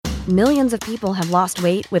Millions of people have lost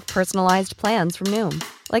weight with personalized plans from Noom.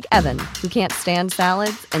 Like Evan, who can't stand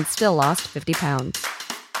salads and still lost 50 pounds.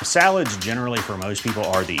 Salads generally for most people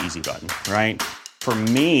are the easy button, right? For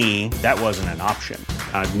me, that wasn't an option.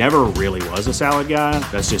 I never really was a salad guy.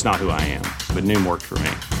 That's just not who I am. But Noom worked for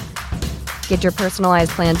me. Get your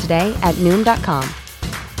personalized plan today at Noom.com.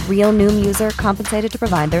 Real Noom user compensated to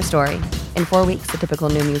provide their story. In 4 weeks, the typical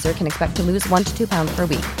Noom user can expect to lose 1 to 2 pounds per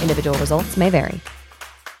week. Individual results may vary.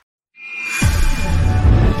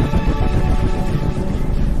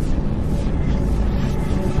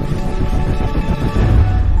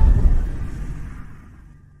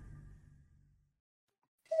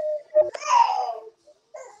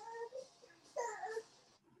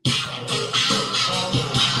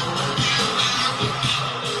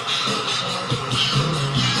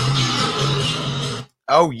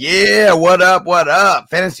 Oh, yeah. What up? What up?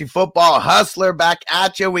 Fantasy Football Hustler back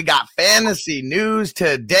at you. We got fantasy news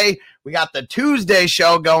today. We got the Tuesday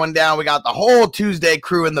show going down. We got the whole Tuesday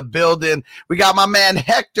crew in the building. We got my man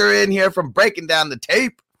Hector in here from Breaking Down the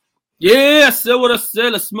Tape. Yeah, I said what I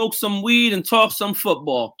said. Let's smoke some weed and talk some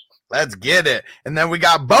football. Let's get it. And then we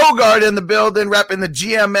got Bogart in the building, repping the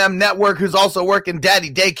GMM network, who's also working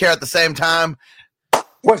daddy daycare at the same time.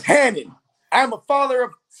 What's happening? I'm a father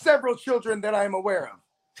of several children that I'm aware of.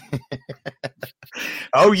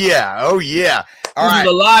 Oh, yeah. Oh, yeah. All right.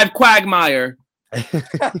 The live Quagmire.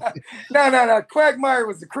 No. Quagmire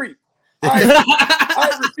was a creep.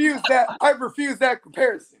 I refuse that. I refuse that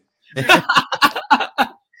comparison.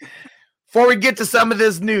 Before we get to some of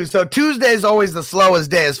this news, so Tuesday is always the slowest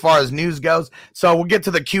day as far as news goes, so we'll get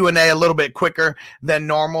to the Q&A a little bit quicker than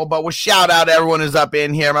normal, but we'll shout out everyone who's up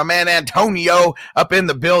in here. My man Antonio up in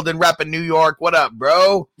the building, repping New York. What up,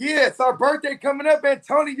 bro? Yeah, it's our birthday coming up,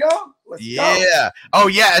 Antonio. Let's go. Oh,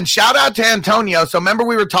 yeah, and shout out to Antonio. So remember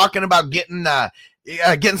we were talking about getting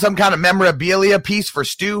some kind of memorabilia piece for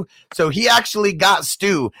Stu. So he actually got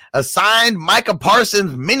Stu a signed Micah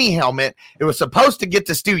Parsons mini helmet. It was supposed to get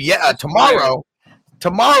to Stu tomorrow,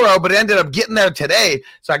 but it ended up getting there today.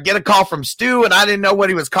 So I get a call from Stu, and I didn't know what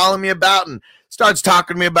he was calling me about, and starts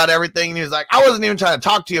talking to me about everything. And he was like, I wasn't even trying to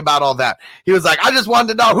talk to you about all that. He was like, I just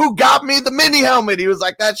wanted to know who got me the mini helmet. He was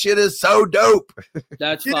like, that shit is so dope.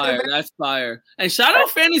 That's fire. That's fire. And shout out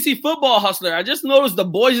Fantasy Football Hustler. I just noticed the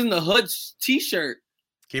Boys in the Hood t-shirt.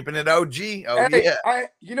 Keeping it OG. Oh, hey, yeah.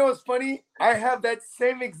 You know what's funny? I have that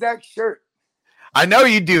same exact shirt. I know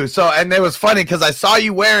you do. So, and it was funny because I saw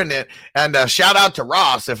you wearing it. And shout out to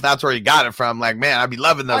Ross if that's where you got it from. Like, man, I'd be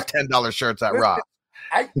loving those $10 shirts at Ross.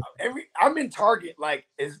 I'm in Target, like,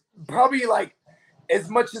 is probably like as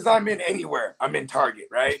much as I'm in anywhere. I'm in Target,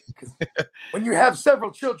 right? Because when you have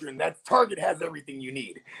several children, that Target has everything you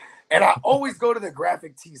need. And I always go to the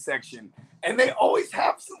graphic tee section, and they always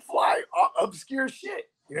have some fly obscure shit.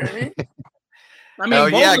 You know what I mean?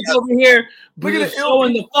 Over here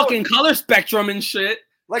showing the fucking color spectrum and shit.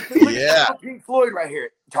 Like Pink Floyd right here,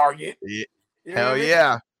 Target. Yeah. You know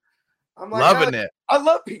yeah. I'm like, loving it. I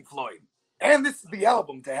love Pink Floyd. And this is the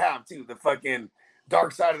album to have, too. The fucking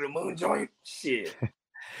Dark Side of the Moon joint. Shit.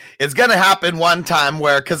 It's going to happen one time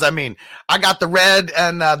where, because, I mean, I got the red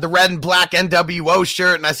and black NWO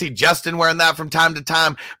shirt, and I see Justin wearing that from time to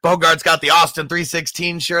time. Bogart's got the Austin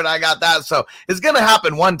 316 shirt. I got that. So it's going to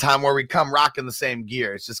happen one time where we come rocking the same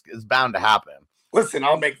gear. It's bound to happen. Listen,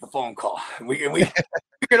 I'll make the phone call. We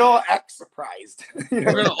can all act surprised. We're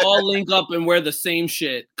going to all link up and wear the same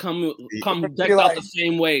shit. Come decked out the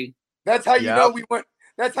same way. That's how you know we went.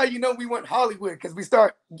 That's how you know we went Hollywood, because we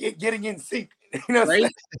start getting in sync. You know,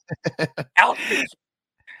 right? Outfits.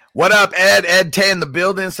 What up, Ed? Ed Tay in the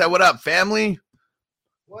building said, "What up, family?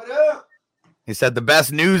 What up?" He said the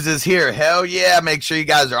best news is here. Hell yeah! Make sure you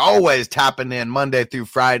guys are always tapping in Monday through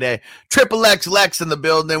Friday. Triple X Lex in the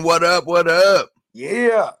building. What up? What up?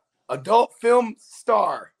 Yeah, adult film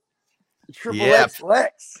star. Triple X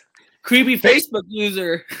Lex. Creepy Facebook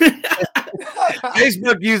user.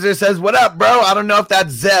 Facebook user says, what up, bro? I don't know if that's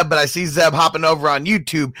Zeb, but I see Zeb hopping over on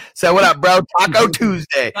YouTube. So what up, bro? Taco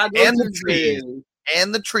Tuesday. And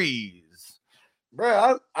the trees.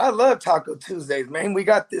 Bro, I love Taco Tuesdays, man. We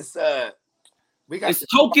got this it's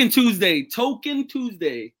Token Tuesday. Token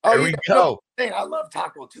Tuesday. Oh, there we go. I love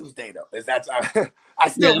Taco Tuesday though.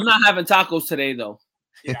 I'm not having tacos today though.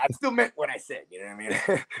 Yeah, I still meant what I said. You know what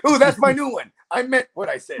I mean? Ooh, that's my new one. I meant what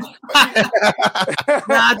I said. Nah,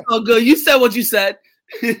 it's all good. You said what you said.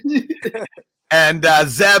 And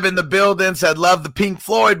Zeb in the building said, love the Pink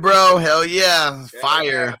Floyd, bro. Hell yeah.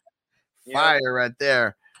 Fire. Yeah. Fire right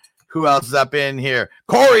there. Who else is up in here?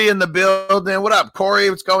 Corey in the building. What up,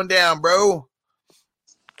 Corey? What's going down, bro?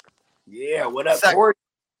 Yeah, what up, Corey?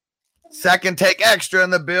 Second Take Extra in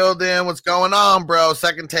the building. What's going on, bro?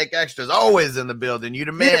 Second Take Extra is always in the building. You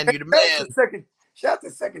the man. You the man. Shout out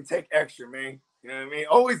to Second Take Extra, man. You know what I mean?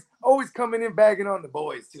 Always coming in bagging on the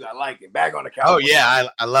boys too. I like it. Bag on the Cowboys. Oh yeah,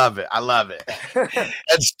 I love it. I love it.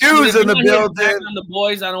 And Stu's in the building. On the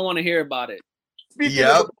boys, I don't want to hear about it.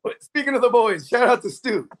 Speaking of the boys, shout out to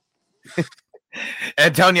Stu.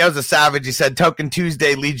 Antonio's a savage. He said Token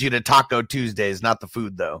Tuesday leads you to Taco Tuesdays, not the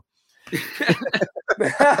food though.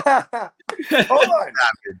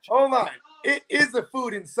 Hold on. It is a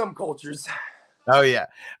food in some cultures. Oh yeah,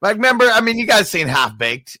 like remember? I mean, you guys seen Half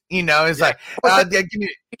Baked? You know, it's like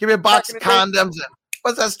give me a box of condoms and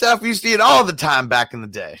what's that stuff? We used to eat all the time back in the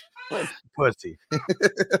day. Pussy.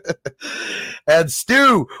 And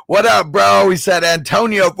Stu, what up, bro? He said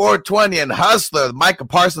Antonio 420 and Hustler, Micah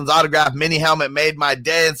Parsons autograph mini helmet made my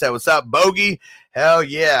day, and said, "What's up, Bogey?" Hell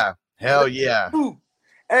yeah, hell yeah.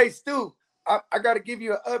 Hey Stu, I got to give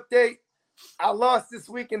you an update. I lost this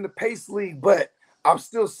week in the Pace League, but I'm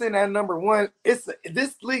still sitting at number one. This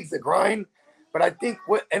league's a grind, but I think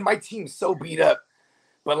and my team's so beat up.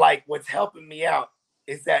 But like, what's helping me out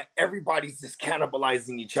is that everybody's just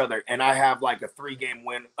cannibalizing each other, and I have like a 3-game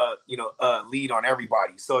win, lead on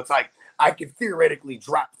everybody. So it's like I could theoretically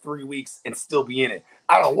drop 3 weeks and still be in it.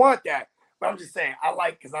 I don't want that, but I'm just saying I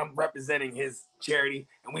like because I'm representing his charity,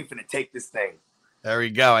 and we finna take this thing. There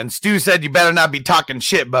we go. And Stu said you better not be talking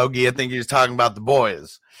shit, Bogey. I think he was talking about the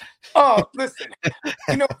boys. Oh, listen.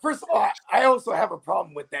 First of all, I also have a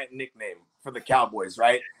problem with that nickname for the Cowboys,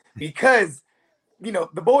 right? Because,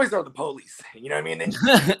 the boys are the police. You know what I mean? And,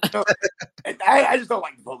 I just don't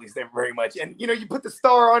like the police there very much. And, you put the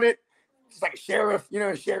star on it. It's like a sheriff,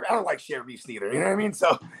 sheriff. I don't like sheriffs either. You know what I mean?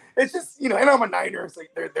 So it's just, and I'm a Niner. So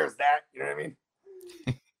there's that. You know what I mean?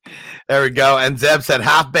 There we go. And Zeb said,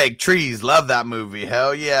 Half Baked Trees. Love that movie.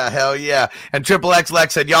 Hell yeah. Hell yeah. And Triple X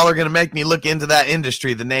Lex said, y'all are going to make me look into that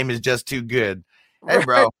industry. The name is just too good. Hey,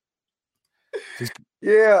 bro.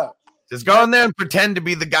 Just go in there and pretend to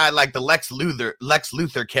be the guy like the Lex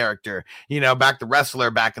Luthor character, back the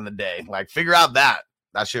wrestler back in the day. Like, figure out that.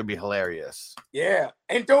 That should be hilarious. Yeah.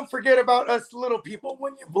 And don't forget about us little people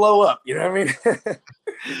when you blow up. You know what I mean?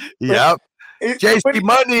 Yep.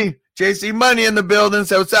 JC Money in the building.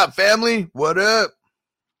 So what's up, family? What up?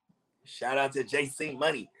 Shout out to JC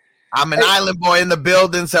Money. I'm an island boy in the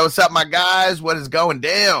building. So what's up, my guys? What is going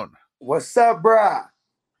down? What's up, brah?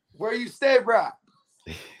 Where you stay, brah?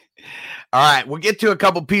 All right, we'll get to a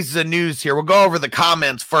couple pieces of news here. We'll go over the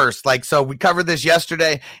comments first. So we covered this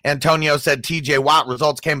yesterday. Antonio said TJ Watt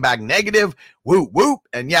results came back negative. Whoop, whoop.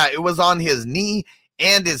 And yeah, it was on his knee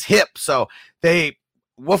and his hip. So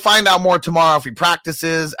we'll find out more tomorrow if he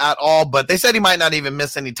practices at all. But they said he might not even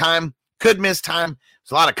miss any time. Could miss time.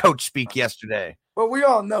 There's a lot of coach speak yesterday. Well, we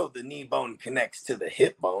all know the knee bone connects to the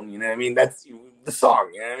hip bone. You know what I mean? That's the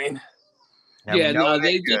song. You know what I mean? Yeah, no,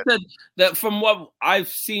 they just said that from what I've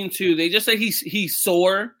seen too, they just said he's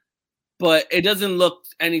sore, but it doesn't look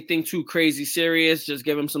anything too crazy serious. Just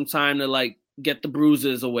give him some time to get the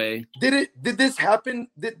bruises away. Did this happen?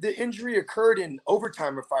 The injury occurred in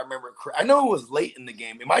overtime, if I remember correctly. I know it was late in the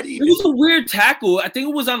game. It was a weird tackle. I think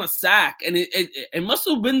it was on a sack, and it must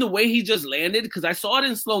have been the way he just landed because I saw it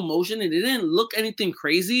in slow motion and it didn't look anything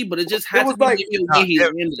crazy, but it just had to be the way he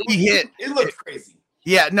landed. He hit. It looked crazy.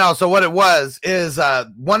 Yeah, no. So what it was is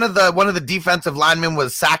one of the defensive linemen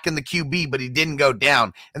was sacking the QB, but he didn't go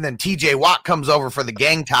down. And then TJ Watt comes over for the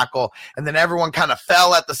gang tackle, and then everyone kind of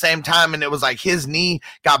fell at the same time, and it was like his knee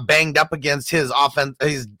got banged up against his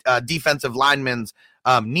defensive lineman's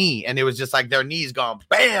knee, and it was just like their knees going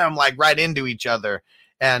bam, like right into each other,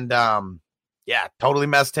 and yeah, totally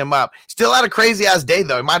messed him up. Still had a crazy ass day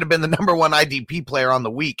though. He might have been the number one IDP player on the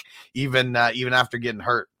week, even after getting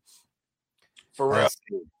hurt. For real.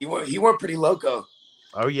 He went pretty loco.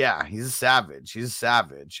 Oh, yeah. He's a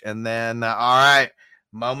savage. And then, all right,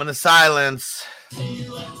 moment of silence.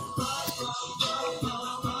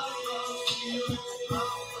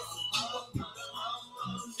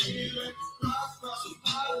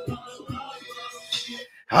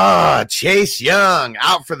 Chase Young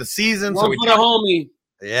out for the season. One for the homie.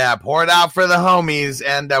 Yeah, pour it out for the homies.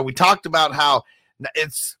 And we talked about how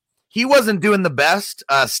he wasn't doing the best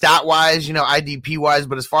stat-wise, IDP-wise,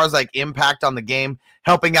 but as far as impact on the game,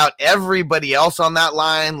 helping out everybody else on that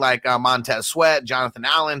line, like Montez Sweat, Jonathan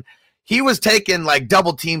Allen, he was taking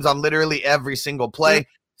double teams on literally every single play.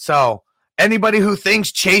 So anybody who thinks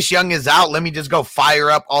Chase Young is out, let me just go fire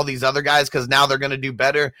up all these other guys because now they're going to do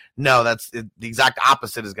better. No, that's the exact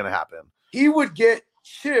opposite is going to happen. He would get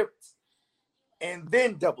chipped and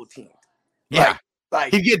then double teamed. Yeah.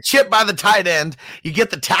 Like he'd get chipped by the tight end, you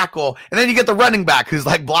get the tackle, and then you get the running back who's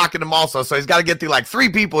like blocking him also. So he's got to get through like 3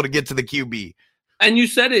 people to get to the QB. And you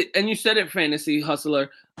said it, Fantasy Hustler.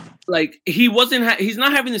 Like he's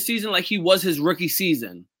not having the season like he was his rookie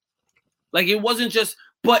season. Like it wasn't just,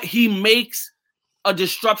 but he makes a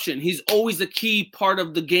disruption. He's always a key part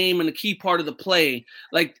of the game and a key part of the play.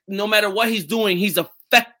 Like no matter what he's doing, he's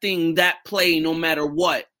affecting that play no matter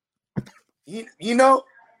what. You know,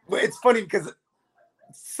 it's funny because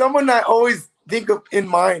someone I always think of in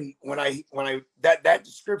mind when I that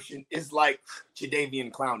description is like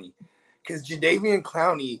Jadeveon Clowney, because Jadeveon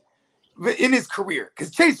Clowney in his career,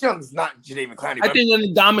 because Chase Young is not Jadeveon Clowney. I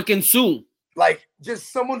think Ndamukong Suh, like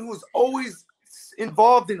just someone who's always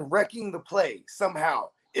involved in wrecking the play somehow.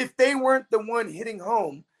 If they weren't the one hitting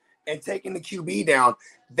home and taking the QB down,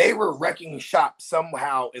 they were wrecking shop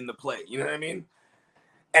somehow in the play. You know what I mean?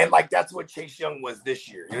 And like that's what Chase Young was this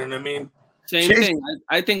year. You know what I mean? Same thing.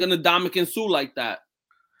 I think an Ndamukong Suh like that.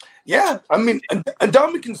 Yeah, I mean,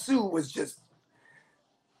 Ndamukong Suh was just,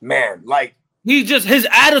 man, like he just his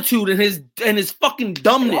attitude and his fucking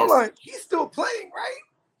dumbness. Hold on, he's still playing, right?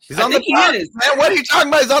 He's on the Bucs, man. What are you talking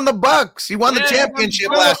about? He's on the Bucs. He won the championship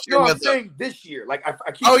last year with them. This year, like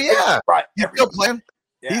I keep. Oh yeah, right. He's still playing.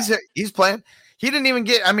 Yeah. He's playing. He didn't even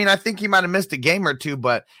get. I mean, I think he might have missed a game or two,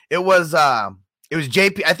 but it was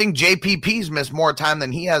JP. I think JPP's missed more time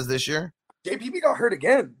than he has this year. JPP got hurt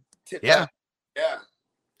again. Yeah. Yeah.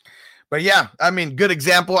 But yeah, I mean, good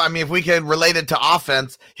example. I mean, if we can relate it to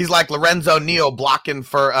offense, he's like Lorenzo Neal blocking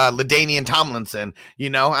for LaDainian Tomlinson. You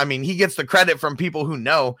know, I mean, he gets the credit from people who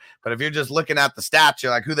know. But if you're just looking at the stats,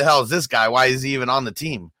 you're like, who the hell is this guy? Why is he even on the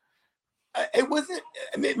team? It wasn't.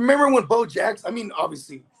 I mean, remember when Bo Jackson? I mean,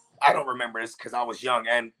 obviously, I don't remember this because I was young,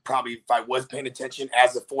 and probably if I was paying attention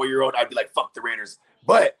as a 4-year-old, I'd be like, "Fuck the Raiders."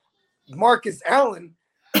 But Marcus Allen,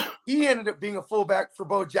 he ended up being a fullback for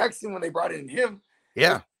Bo Jackson when they brought in him.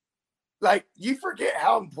 Yeah. Like, you forget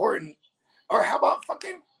how important, or how about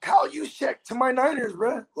fucking Kyle Juszczyk to my Niners,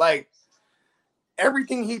 bro? Like,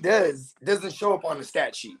 everything he does doesn't show up on the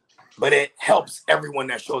stat sheet, but it helps everyone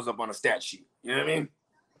that shows up on a stat sheet. You know what I mean?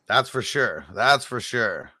 That's for sure. That's for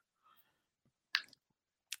sure.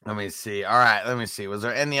 Let me see. All right, let me see. Was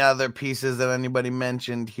there any other pieces that anybody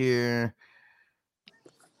mentioned here?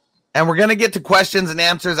 And we're going to get to questions and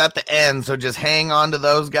answers at the end, so just hang on to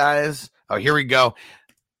those, guys. Oh, here we go.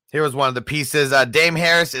 Here was one of the pieces. Dame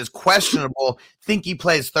Harris is questionable. Think he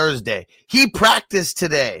plays Thursday. He practiced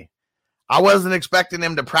today. I wasn't expecting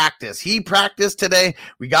him to practice. He practiced today.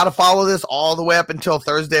 We got to follow this all the way up until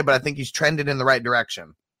Thursday, but I think he's trending in the right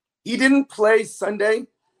direction. He didn't play Sunday.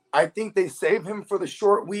 I think they save him for the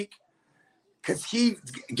short week because he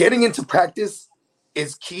getting into practice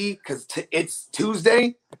is key because it's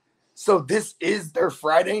Tuesday. So this is their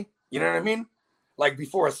Friday. You know what I mean? Like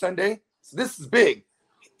before a Sunday. So this is big.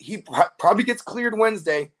 He probably gets cleared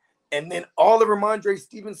Wednesday. And then all the Ramondre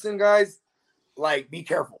Stevenson guys, like, be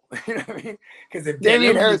careful. You know what I mean? Because if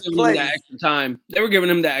Damian Harris plays, that extra time, they were giving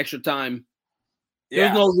him that extra time. Yeah.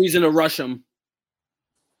 There's no reason to rush him.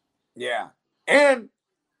 Yeah. And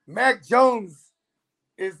Mac Jones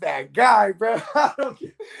is that guy, bro. I don't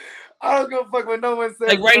give a fuck what no one says.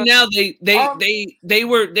 Like right now, they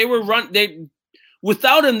were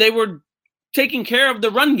without him, they were taking care of the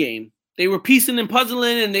run game. They were piecing and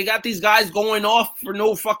puzzling, and they got these guys going off for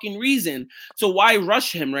no fucking reason. So why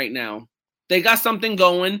rush him right now? They got something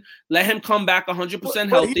going. Let him come back 100%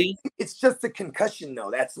 healthy. It's just a concussion,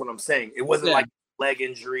 though. That's what I'm saying. It wasn't like leg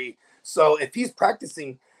injury. So if he's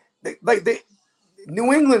practicing,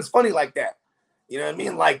 New England's funny like that. You know what I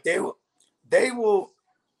mean? Like they'll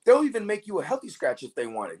even make you a healthy scratch if they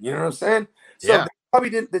wanted. You know what I'm saying? So yeah.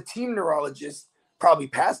 The team neurologist probably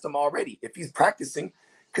passed him already if he's practicing.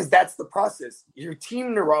 Because that's the process. Your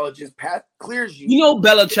team neurologist clears you. You know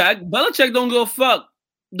Belichick. Belichick don't give a fuck.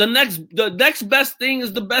 The next best thing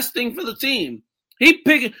is the best thing for the team. He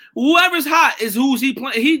picking whoever's hot is who's he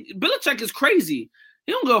playing. Belichick is crazy.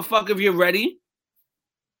 He don't give a fuck if you're ready.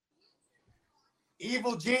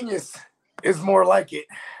 Evil genius is more like it.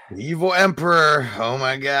 Evil Emperor. Oh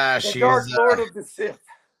my gosh. The Dark Lord of the Sith.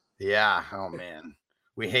 Yeah. Oh man.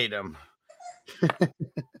 We hate him.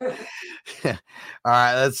 All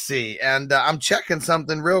right, let's see. And I'm checking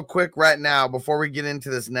something real quick right now before we get into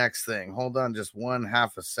this next thing. Hold on just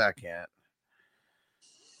 1/2 second.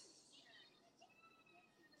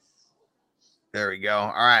 There we go.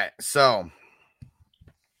 All right, so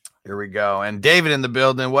here we go. And David in the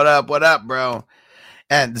building. What up, bro?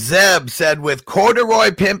 And Zeb said, with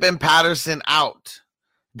Corduroy, Pimp, and Patterson out,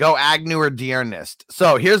 go Agnew or Dearness.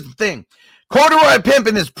 So here's the thing. Corduroy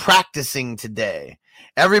Pimpin is practicing today.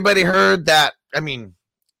 everybody heard that. I mean,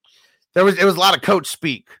 it was a lot of coach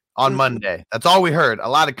speak on Monday. That's all we heard. A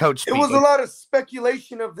lot of coach speak. It was a lot of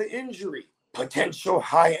speculation of the injury, potential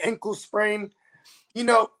high ankle sprain. You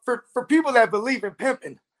know, for people that believe in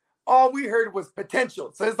pimping, all we heard was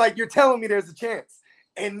potential. So it's like, you're telling me there's a chance.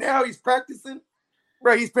 And now he's practicing,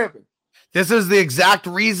 bro, he's pimping. This is the exact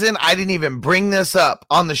reason I didn't even bring this up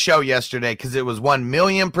on the show yesterday, because it was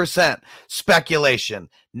 1,000,000% speculation.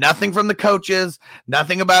 Nothing from the coaches,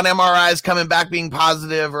 nothing about MRIs coming back being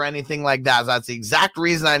positive or anything like that. So that's the exact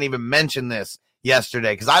reason I didn't even mention this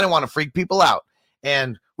yesterday, because I didn't want to freak people out.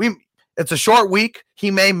 And it's a short week.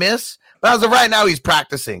 He may miss, but as of right now, he's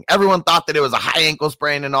practicing. Everyone thought that it was a high ankle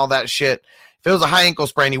sprain and all that shit. If it was a high ankle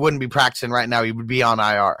sprain, he wouldn't be practicing right now. He would be on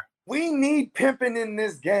IR. We need pimping in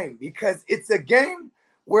this game, because it's a game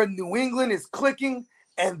where New England is clicking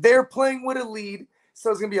and they're playing with a lead.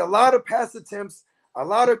 So it's going to be a lot of pass attempts, a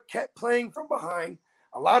lot of playing from behind,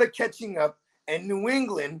 a lot of catching up. And New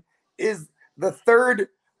England is the third.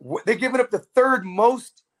 They're giving up the third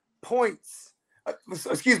most points.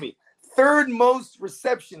 Third most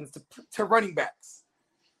receptions to running backs.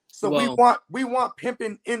 So we want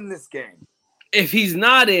pimping in this game. If he's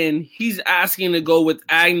not in, he's asking to go with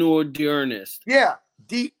Agnew or D'Ernest. Yeah.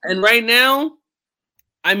 And right now,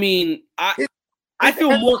 I mean, I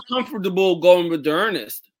feel more comfortable going with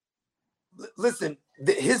D'Ernest. Listen,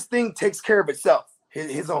 his thing takes care of itself,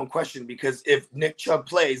 his own question, because if Nick Chubb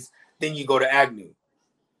plays, then you go to Agnew.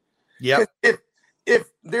 Yeah. If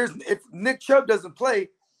Nick Chubb doesn't play,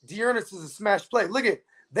 D'Ernest is a smash play. Look at,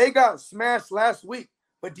 they got smashed last week,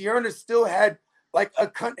 but D'Ernest still had like a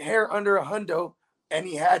cunt hair under a hundo, and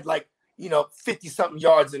he had 50-something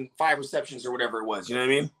yards and 5 receptions or whatever it was. You know what I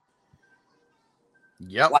mean?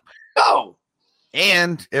 Yep. No.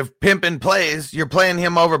 And if Pimpin plays, you're playing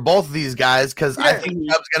him over both of these guys, because I think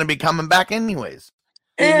Chubb's going to be coming back anyways.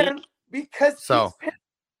 And because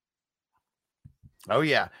oh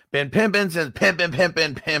yeah, been pimping since pimping.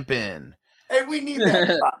 Hey, we need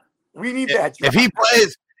that. We need that.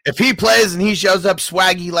 If he plays and he shows up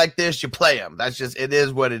swaggy like this, you play him. That's just, it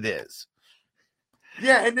is what it is.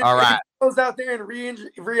 Yeah, and then all right, he goes out there and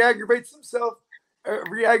re-aggravates himself,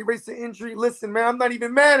 re-aggravates the injury. Listen, man, I'm not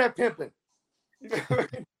even mad at Pimpin.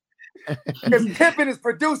 Because Pimpin is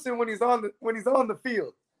producing when he's on the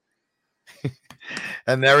field.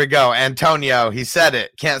 And there we go. Antonio, he said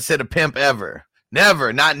it. Can't sit a pimp ever.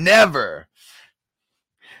 Never, not never.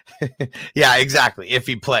 Yeah, exactly. If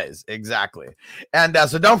he plays, exactly. And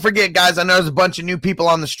so don't forget, guys, I know there's a bunch of new people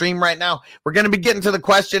on the stream right now. We're going to be getting to the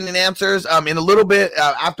question and answers in a little bit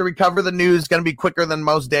after we cover the news. It's going to be quicker than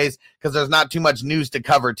most days because there's not too much news to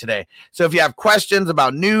cover today. So if you have questions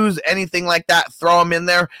about news, anything like that, throw them in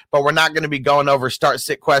there. But we're not going to be going over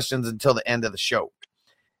start-sit questions until the end of the show.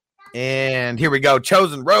 And here we go.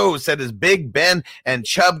 Chosen Rose said, is Big Ben and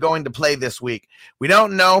Chubb going to play this week? We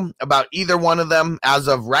don't know about either one of them as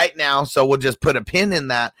of right now, so we'll just put a pin in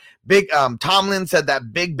that. Tomlin said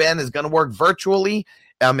that Big Ben is going to work virtually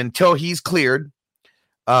until he's cleared.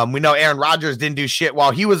 We know Aaron Rodgers didn't do shit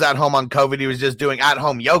while he was at home on COVID. He was just doing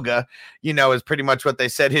at-home yoga, is pretty much what they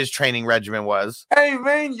said his training regimen was. Hey,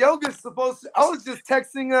 man, yoga's supposed to – I was just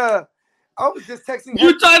texting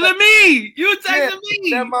You texting me. You texting me.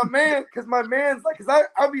 That my man, because my man's like, because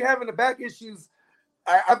I'll be having the back issues.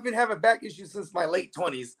 I've been having back issues since my late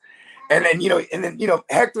 20s. And then,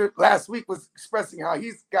 Hector last week was expressing how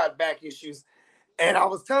he's got back issues. And I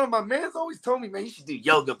was telling my man's always told me, man, you should do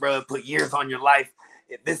yoga, bro. Put years on your life,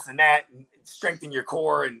 this and that, and strengthen your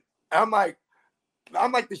core. And I'm like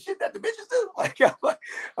the shit that the bitches do.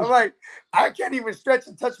 I'm like, I can't even stretch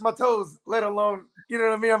and touch my toes, let alone, you know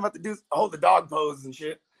what I mean? I'm about to hold the dog pose and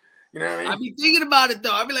shit. You know what I mean? I be thinking about it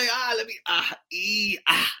though. I be like,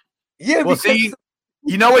 Yeah, well, see,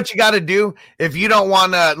 you know what you got to do if you don't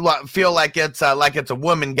want to feel like it's a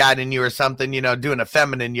woman guiding you or something. Doing a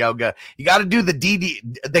feminine yoga. You got to do the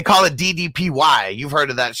DD. They call it DDPY. You've heard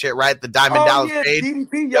of that shit, right? The Diamond Dallas Page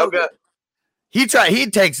DDP yoga. He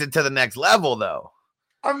takes it to the next level though.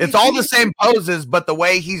 I mean, it's all the same poses, but the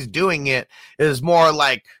way he's doing it is more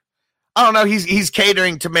like, I don't know. He's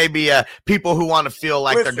catering to maybe people who want to feel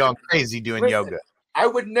like they're going crazy doing yoga. I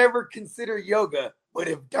would never consider yoga, but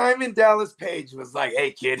if Diamond Dallas Page was like,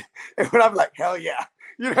 "Hey, kid," and I'm like, "Hell yeah,"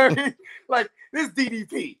 you know what I mean? Like this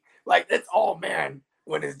DDP, like that's all man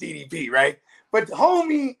when it's DDP, right? But the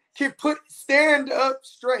homie can stand up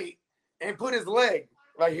straight and put his leg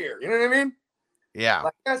right here. You know what I mean? Yeah,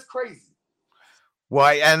 like that's crazy. Well,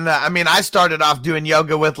 and I started off doing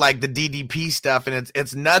yoga with like the DDP stuff, and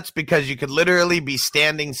it's nuts because you could literally be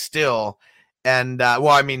standing still And well,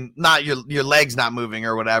 I mean, not your legs not moving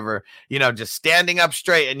or whatever, just standing up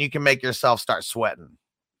straight, and you can make yourself start sweating.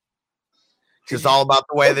 It's just all about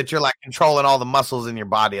the way that you're like controlling all the muscles in your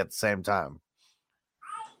body at the same time.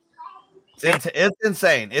 It's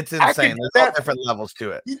insane. It's insane. There's all different levels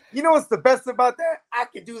to it. You know what's the best about that? I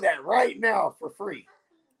could do that right now for free.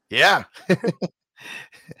 Yeah.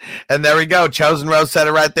 And there we go. Chosen Rose said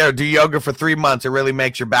it right there. Do yoga for 3 months. It really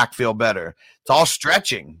makes your back feel better. It's all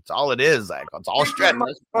stretching. It's all it is. Like, it's all stretching.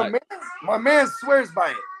 My man swears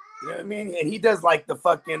by it. You know what I mean? And he does like the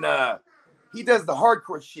fucking he does the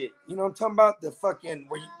hardcore shit. You know what I'm talking about? The fucking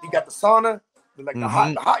where you got the sauna, like the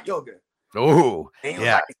hot yoga. Oh,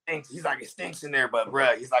 yeah. Like, he's like, it stinks in there, but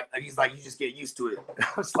bruh, he's like, you just get used to it. I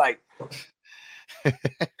was like,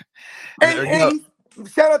 hey,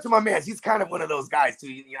 shout out to my man. He's kind of one of those guys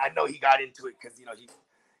too. I know he got into it because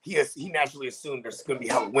he naturally assumed there's going to be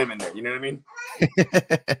hella women there. You know what I mean?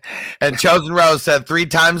 And Chosen Rose said 3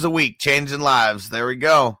 times a week, changing lives. There we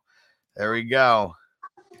go.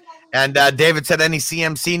 And David said, any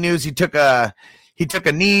CMC news? He took a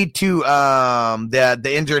knee to the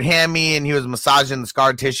injured hammy, and he was massaging the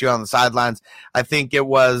scar tissue on the sidelines. I think it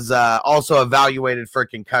was also evaluated for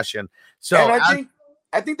concussion. So and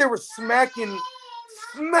I think they were smacking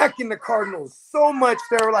the Cardinals so much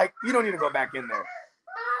they were like, you don't need to go back in there.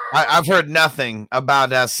 I've heard nothing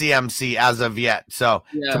about CMC as of yet. So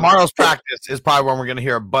tomorrow's practice is probably when we're going to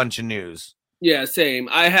hear a bunch of news. Yeah, same.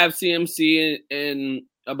 I have CMC in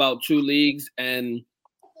about 2 leagues, and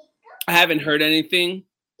I haven't heard anything.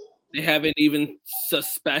 They haven't even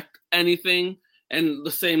suspect anything. And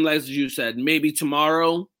the same as you said, maybe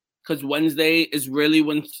tomorrow, because Wednesday is really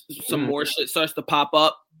when some more shit starts to pop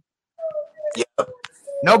up. Yep.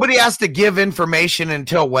 Nobody has to give information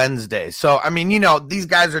until Wednesday. So, I mean, these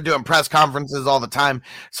guys are doing press conferences all the time.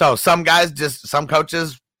 So some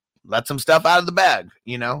coaches let some stuff out of the bag,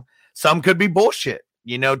 Some could be bullshit,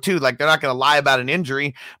 too. Like, they're not going to lie about an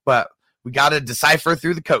injury, but we got to decipher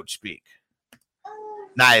through the coach speak.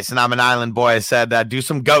 Nice. And I'm an island boy. I said, do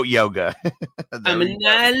some goat yoga. I'm an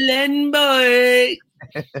island boy.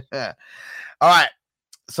 All right.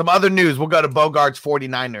 Some other news. We'll go to Bogart's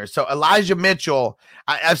 49ers. So Elijah Mitchell,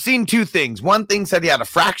 I've seen 2 things. One thing said he had a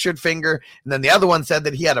fractured finger, and then the other one said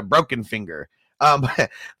that he had a broken finger.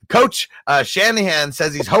 Coach Shanahan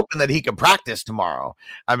says he's hoping that he can practice tomorrow.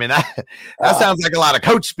 I mean, that sounds like a lot of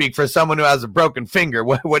coach speak for someone who has a broken finger.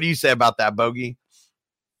 What do you say about that, Bogey?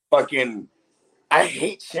 Fucking, I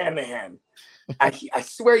hate Shanahan. I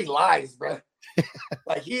swear he lies, bro.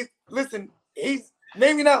 Like, he's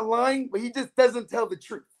maybe not lying, but he just doesn't tell the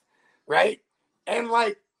truth, right? And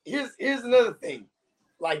like, here's another thing.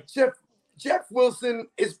 Like, Jeff Wilson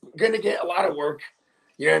is gonna get a lot of work.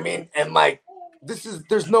 You know what I mean? And like,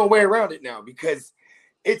 there's no way around it now because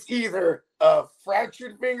it's either a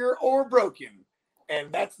fractured finger or broken,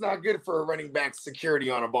 and that's not good for a running back's security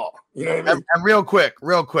on a ball. You know what I mean? And real quick,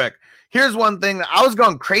 here's one thing that I was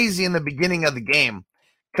going crazy in the beginning of the game.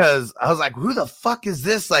 Because I was like, who the fuck is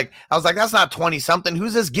this? Like, I was like, that's not 20-something.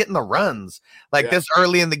 Who's this getting the runs this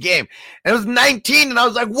early in the game? And it was 19, and I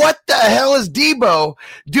was like, what the hell is Debo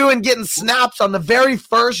doing getting snaps on the very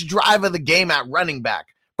first drive of the game at running back?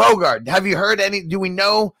 Bogart, have you heard any? Do we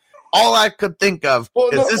know? All I could think of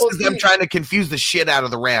is them trying to confuse the shit out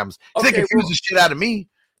of the Rams. They confuse the shit out of me.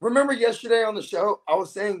 Remember yesterday on the show, I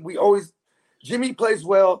was saying Jimmy plays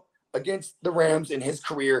well against the Rams in his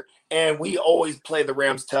career, and we always play the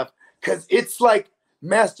Rams tough because it's like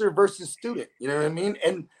master versus student. You know what I mean?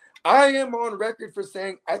 And I am on record for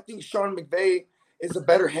saying I think Sean McVay is a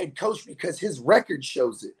better head coach because his record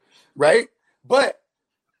shows it, right? But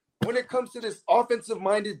when it comes to this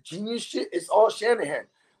offensive-minded genius shit, it's all Shanahan.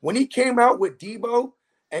 When he came out with Debo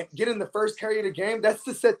and getting the first carry of the game, that's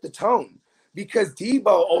to set the tone because Debo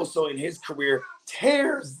also in his career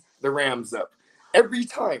tears the Rams up every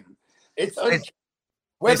time. They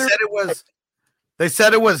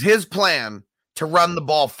said it was his plan to run the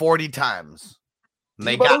ball 40 times. And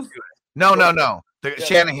they got to it. No.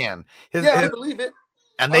 Shanahan. I believe it.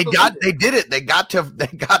 And they did it. They got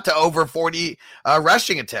to over 40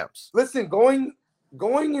 rushing attempts. Listen, going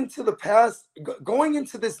into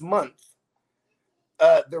this month,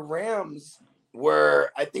 the Rams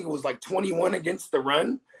were, I think it was like 21 against the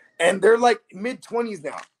run, and they're like mid-20s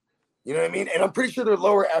now. You know what I mean? And I'm pretty sure they're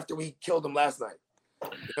lower after we killed them last night.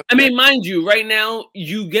 I mean, mind you, right now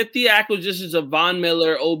you get the acquisitions of Von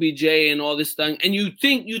Miller, OBJ, and all this thing, and you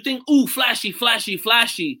think, ooh, flashy,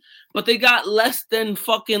 but they got less than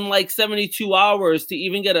fucking like 72 hours to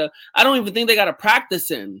even get I don't even think they got a practice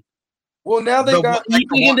in. Well, now they got. You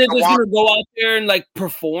thinking they're just gonna go out there and like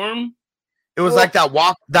perform? It was like that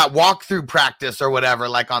walkthrough practice or whatever,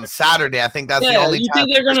 like on Saturday. I think that's the only time.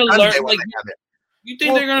 You think they're gonna learn? Like, you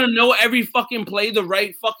think they're gonna know every fucking play the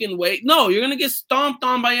right fucking way? No, you're gonna get stomped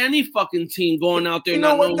on by any fucking team going out there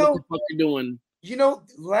not knowing what the fuck you're doing. You know,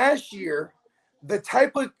 last year, the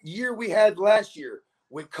type of year we had last year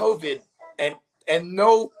with COVID and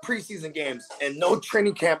no preseason games and no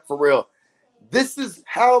training camp for real. This is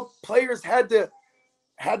how players had to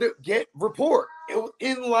get rapport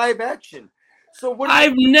in live action. So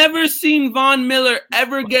I've never seen Von Miller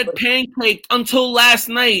ever get pancaked until last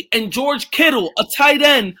night, and George Kittle, a tight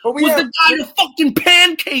end, was the guy to fucking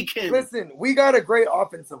pancake him. Listen, we got a great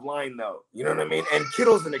offensive line, though. You know what I mean? And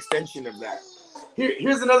Kittle's an extension of that.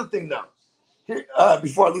 Here's another thing, though.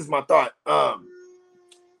 Before I lose my thought,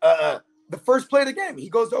 the first play of the game, he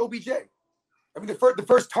goes to OBJ. I mean, the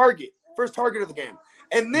first target of the game,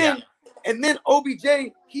 and then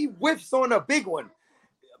OBJ he whiffs on a big one.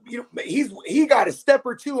 You know, he got a step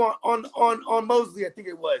or two on Mosley, I think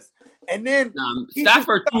it was, and then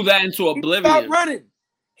Stafford threw that into oblivion.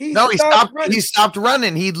 He stopped running. He stopped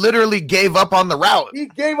running. He literally gave up on the route. He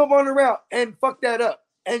gave up on the route and fucked that up.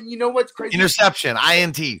 And you know what's crazy? Interception,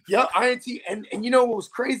 INT. Yeah, INT. And you know what was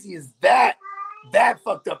crazy is that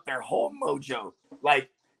fucked up their whole mojo. Like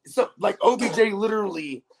OBJ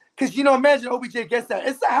literally, because imagine OBJ gets that.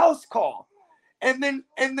 It's a house call. And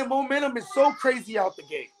the momentum is so crazy out the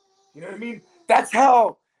gate. You know what I mean? That's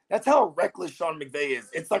how reckless Sean McVay is.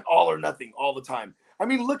 It's like all or nothing all the time. I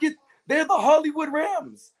mean, they're the Hollywood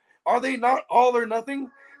Rams. Are they not all or nothing?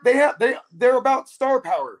 They're about star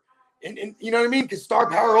power. And you know what I mean? Because star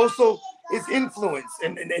power also is influence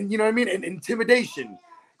and you know what I mean? And intimidation.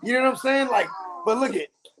 You know what I'm saying? Like, but look at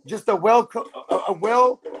just a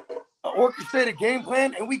well orchestrated game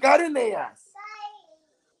plan, and we got in their ass.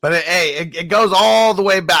 But it goes all the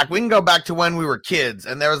way back. We can go back to when we were kids,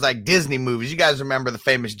 and there was like Disney movies. You guys remember the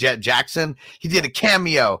famous Jet Jackson? He did a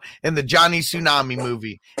cameo in the Johnny Tsunami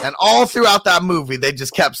movie, and all throughout that movie, they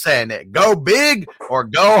just kept saying it: "Go big or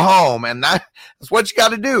go home," and that's what you got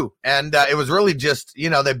to do. And it was really just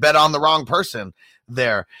they bet on the wrong person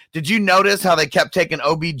there. Did you notice how they kept taking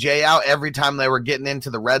OBJ out every time they were getting into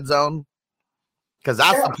the red zone? Because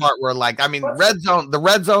that's the part where, the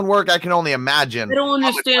red zone work, I can only imagine. I don't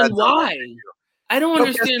understand why. I don't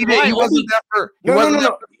understand why. He wasn't there for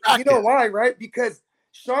no. You know why, right? Because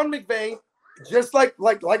Sean McVay, just like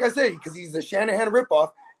I say, because he's a Shanahan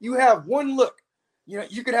ripoff, you have one look.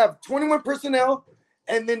 You could have 21 personnel,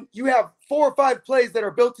 and then you have 4 or 5 plays that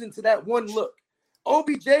are built into that one look.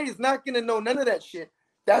 OBJ is not going to know none of that shit.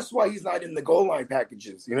 That's why he's not in the goal line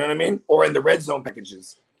packages. You know what I mean? Or in the red zone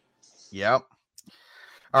packages. Yep.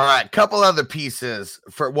 All right, couple other pieces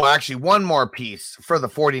one more piece for the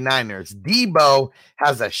 49ers. Debo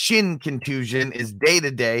has a shin contusion, is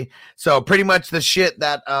day-to-day. So pretty much the shit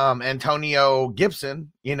that Antonio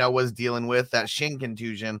Gibson, was dealing with, that shin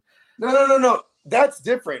contusion. No. That's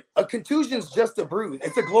different. A contusion is just a bruise.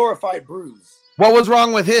 It's a glorified bruise. What was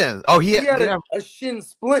wrong with his? Oh, he had a shin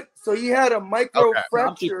splint, so he had a micro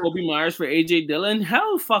fracture. Kobe Myers for AJ Dillon?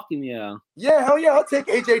 Hell fucking yeah. Yeah, hell yeah. I'll take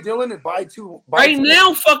AJ Dillon and buy two.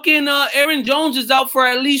 Now, fucking Aaron Jones is out for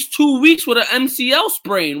at least 2 weeks with an MCL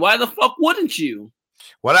sprain. Why the fuck wouldn't you?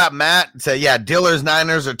 What up, Matt? So, yeah, Dillers,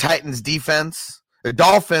 Niners, or Titans defense. The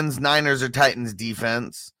Dolphins, Niners, or Titans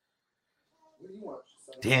defense.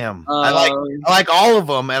 Damn, I like all of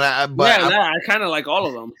them, and I kind of like all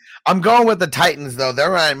of them. I'm going with the Titans though.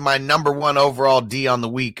 They're my number 1 overall D on the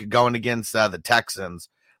week, going against the Texans.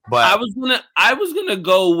 But I was gonna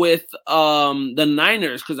go with the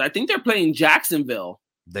Niners because I think they're playing Jacksonville.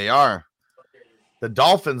 They are. The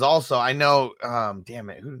Dolphins also. I know.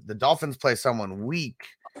 Damn it, the Dolphins play someone weak.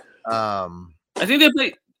 I think they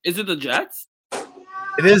play. Is it the Jets?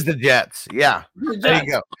 It is the Jets. Yeah. There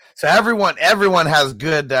you go. So everyone has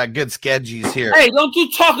good schedules here. Hey, don't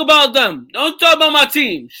you talk about them. Don't talk about my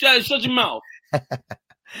team. Shut your mouth.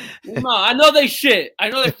 No, I know they shit. I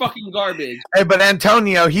know they're fucking garbage. Hey, but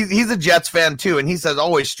Antonio, he's a Jets fan too, and he says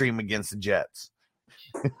always stream against the Jets.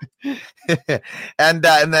 and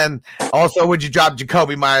then also, would you drop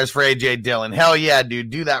Jacoby Myers for AJ Dillon? Hell yeah, dude,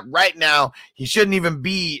 do that right now. He shouldn't even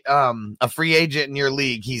be a free agent in your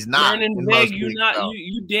league. He's not.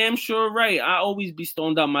 You damn sure right. I always be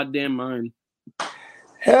stoned out my damn mind.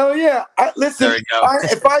 Hell yeah. Listen, there you go.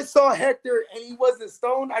 If I saw Hector and he wasn't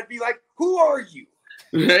stoned, I'd be like, who are you?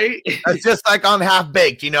 Right? That's just like on Half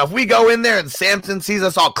Baked. If we go in there and Samson sees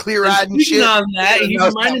us all clear-eyed and shit. On that, he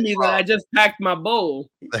reminded me that I just packed my bowl.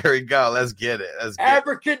 There we go. Let's get it.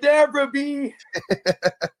 Abracadabra, B.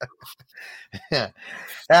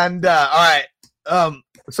 And all right.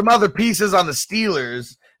 Some other pieces on the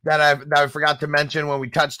Steelers. that I forgot to mention when we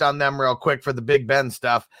touched on them real quick for the Big Ben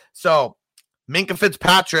stuff. So Minkah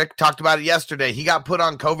Fitzpatrick, talked about it yesterday. He got put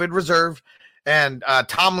on COVID reserve, and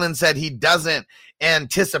Tomlin said he doesn't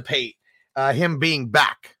anticipate him being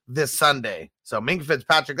back this Sunday. So Minkah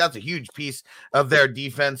Fitzpatrick, that's a huge piece of their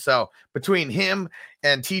defense. So between him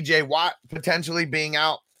and TJ Watt potentially being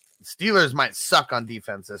out, Steelers might suck on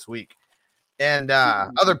defense this week. And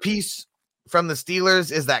other piece from the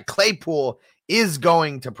Steelers is that Claypool is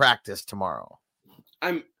going to practice tomorrow.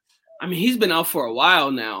 I mean, he's been out for a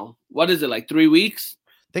while now. What is it, like 3 weeks?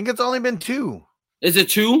 I think it's only been 2. Is it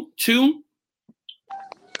 2? 2?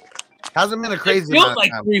 Hasn't been a crazy it feels amount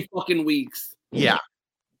like of time. 3 fucking weeks. Yeah.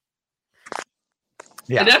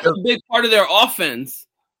 And that's a big part of their offense.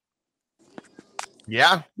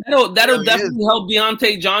 Yeah. That'll definitely help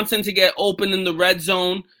Deontay Johnson to get open in the red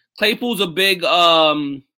zone. Claypool's a big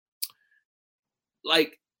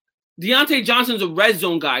like Deontay Johnson's a red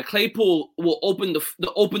zone guy. Claypool will open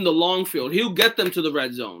the long field. He'll get them to the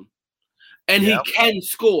red zone. And he can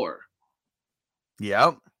score.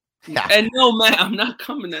 Yep. Yeah. And no, man, I'm not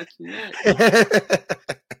coming at you, man.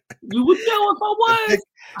 You would know if I was.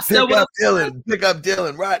 Pick up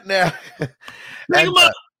Dylan right now. Pick him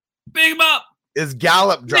up. Pick him up. Is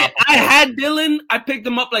Gallup dropping? I had Dylan. I picked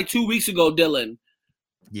him up like 2 weeks ago, Dylan.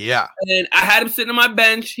 Yeah. And I had him sitting on my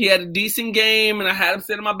bench. He had a decent game, and I had him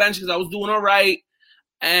sitting on my bench because I was doing all right.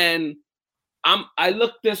 And I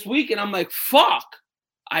looked this week, and I'm like, fuck.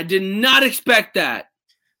 I did not expect that.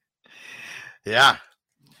 Yeah.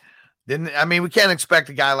 We can't expect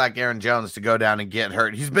a guy like Aaron Jones to go down and get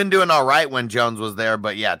hurt. He's been doing all right when Jones was there,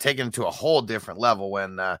 but yeah, taking it to a whole different level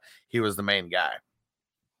when he was the main guy.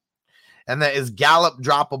 And that is Gallup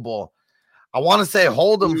droppable. I want to say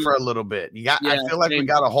hold him for a little bit. I feel like we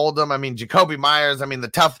got to hold him. I mean, Jacoby Myers,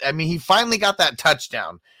 he finally got that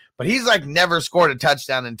touchdown, but he's like never scored a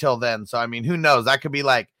touchdown until then. So, I mean, who knows? That could be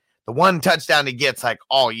like the one touchdown he gets like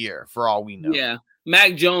all year for all we know. Yeah.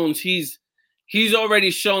 Mac Jones, he's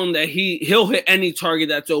already shown that he'll hit any target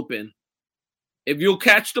that's open. If you'll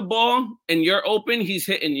catch the ball and you're open, he's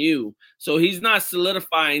hitting you. So he's not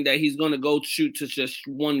solidifying that he's going to go shoot to just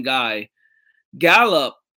one guy.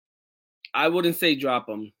 Gallup, I wouldn't say drop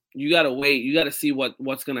him. You got to wait. You got to see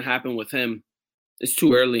what's going to happen with him. It's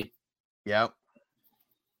too early. Yep.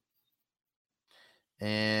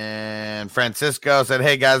 And Francisco said,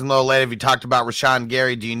 hey, guys, I'm a little late. Have you talked about Rashawn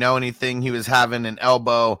Gary? Do you know anything? He was having an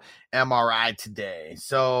elbow MRI today.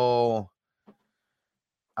 So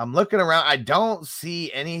I'm looking around. I don't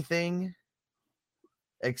see anything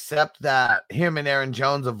except that him and Aaron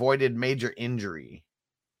Jones avoided major injury.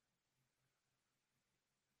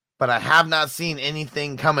 But I have not seen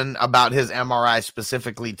anything coming about his MRI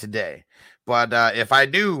specifically today. But if I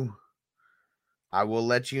do, I will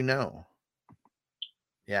let you know.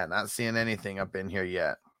 Yeah, not seeing anything up in here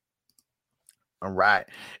yet. All right.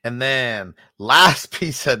 And then last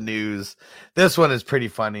piece of news. This one is pretty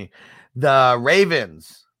funny. The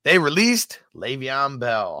Ravens, they released Le'Veon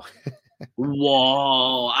Bell.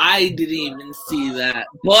 Whoa, I didn't even see that.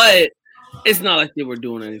 But it's not like they were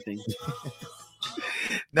doing anything.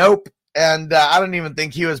 Nope. And I don't even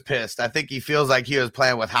think he was pissed. I think he feels like he was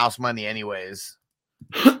playing with house money anyways.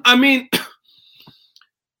 I mean,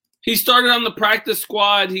 he started on the practice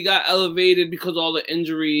squad. He got elevated because of all the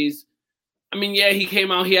injuries. I mean, yeah, he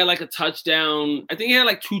came out. He had like a touchdown. I think he had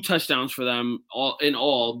like 2 touchdowns for them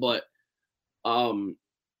all. But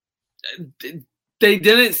they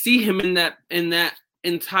didn't see him in that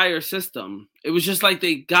entire system. It was just like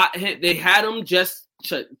they got him. They had him just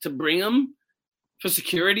to bring him for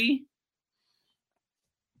security.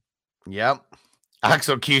 Yep.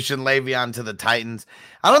 Execution Le'Veon to the Titans.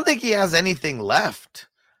 I don't think he has anything left.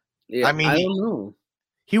 Yeah, I don't know.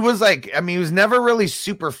 He was like, he was never really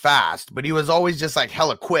super fast, but he was always just like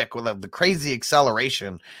hella quick with the crazy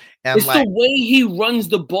acceleration. And it's the way he runs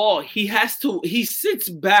the ball. He sits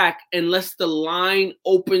back and lets the line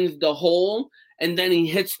opens the hole, and then he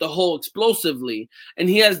hits the hole explosively. And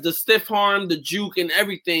he has the stiff arm, the juke, and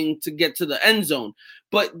everything to get to the end zone.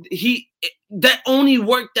 But that only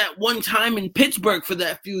worked that one time in Pittsburgh for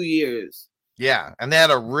that few years. Yeah, and they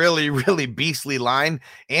had a really, really beastly line,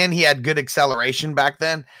 and he had good acceleration back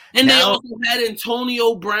then. And they also had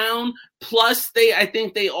Antonio Brown, plus I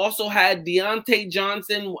think they also had Deontay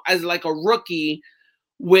Johnson as like a rookie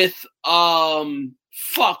with who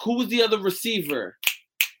was the other receiver?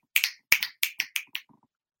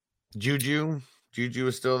 Juju. Juju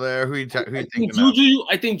was still there. Who you thinking Juju, of?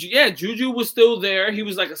 I think Juju was still there. He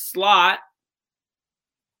was like a slot.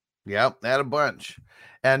 Yep, they had a bunch.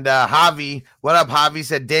 And Javi, what up, Javi?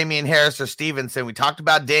 Said Damian Harris or Stevenson. We talked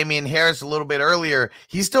about Damian Harris a little bit earlier.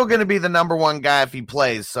 He's still going to be the number one guy if he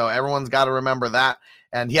plays, so everyone's got to remember that.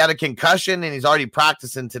 And he had a concussion, and he's already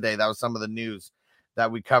practicing today. That was some of the news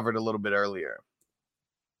that we covered a little bit earlier.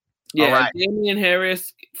 Yeah, right. Damian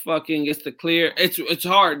Harris fucking gets the clear. It's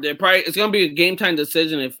hard. It's going to be a game time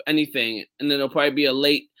decision, if anything, and then it'll probably be a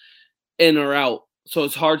late in or out. So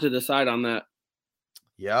it's hard to decide on that.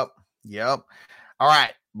 Yep. All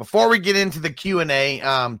right. Before we get into the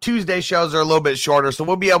Q&A, Tuesday shows are a little bit shorter, so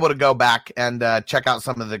we'll be able to go back and check out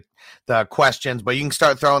some of the questions, but you can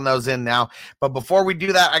start throwing those in now. But before we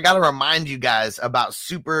do that, I got to remind you guys about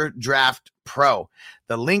Super Draft Pro.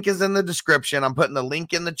 The link is in the description. I'm putting the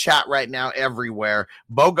link in the chat right now everywhere.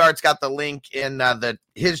 Bogart's got the link in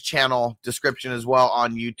his channel description as well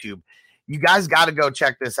on YouTube. You guys got to go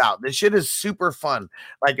check this out. This shit is super fun.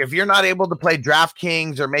 Like, if you're not able to play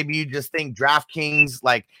DraftKings, or maybe you just think DraftKings,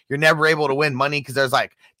 like, you're never able to win money because there's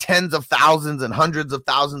like tens of thousands and hundreds of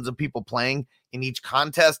thousands of people playing in each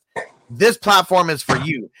contest, this platform is for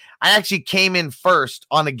you. I actually came in first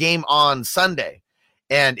on a game on Sunday,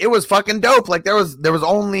 and it was fucking dope. Like, there was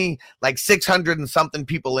only like 600 and something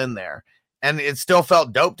people in there, and it still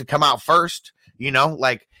felt dope to come out first. You know,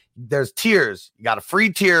 like, there's tiers. You got a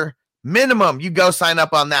free tier. Minimum, you go sign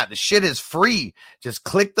up on that. The shit is free. Just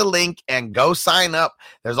click the link and go sign up.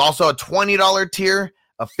 There's also a $20 tier,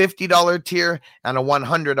 a $50 tier, and a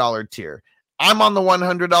 $100 tier. I'm on the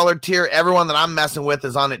 $100 tier. Everyone that I'm messing with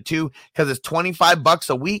is on it too, because it's $25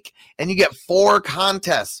 a week, and you get 4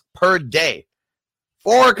 contests per day.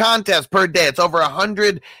 4 contests per day. It's over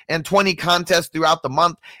 120 contests throughout the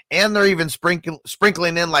month, and they're even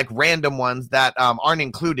sprinkling in like random ones that aren't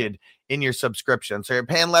included in your subscription. So you're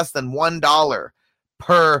paying less than $1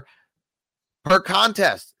 per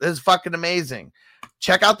contest. This is fucking amazing.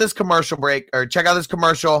 Check out this commercial break, or check out this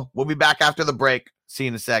commercial. We'll be back after the break. See you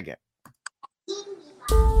in a second.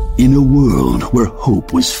 In a world where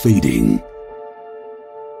hope was fading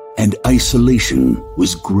and isolation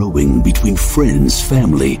was growing between friends,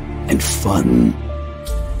 family, and fun,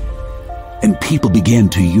 and people began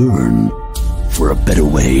to yearn for a better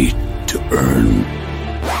way to earn.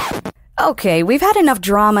 Okay, we've had enough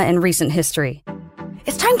drama in recent history.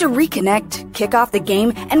 It's time to reconnect, kick off the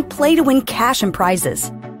game, and play to win cash and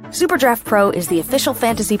prizes. Super Draft Pro is the official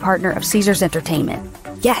fantasy partner of Caesars Entertainment.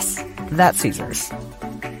 Yes, that's Caesars.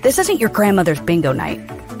 This isn't your grandmother's bingo night.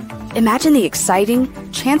 Imagine the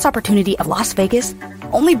exciting chance opportunity of Las Vegas,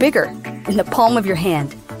 only bigger, in the palm of your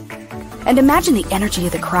hand. And imagine the energy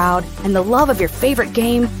of the crowd and the love of your favorite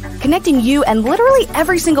game, connecting you and literally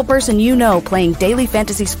every single person you know playing daily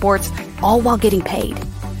fantasy sports, all while getting paid.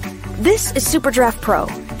 This is Super Draft Pro,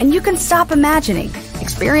 and you can stop imagining.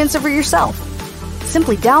 Experience it for yourself.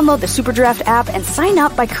 Simply download the Super Draft app and sign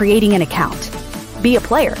up by creating an account. Be a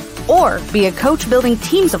player, or be a coach building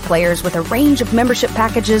teams of players with a range of membership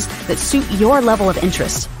packages that suit your level of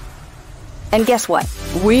interest. And guess what?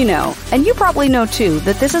 We know, and you probably know too,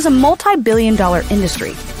 that this is a multi-billion-dollar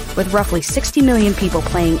industry with roughly 60 million people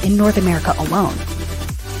playing in North America alone.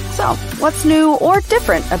 So, what's new or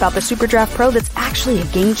different about the Super Draft Pro that's actually a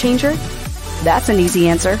game changer? That's an easy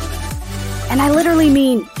answer. And I literally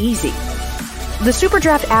mean easy. The Super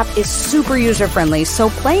Draft app is super user-friendly, so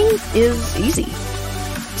playing is easy.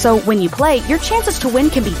 So when you play, your chances to win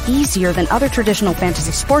can be easier than other traditional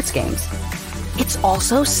fantasy sports games. It's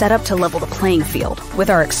also set up to level the playing field with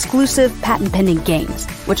our exclusive patent-pending games,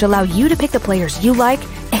 which allow you to pick the players you like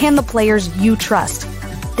and the players you trust.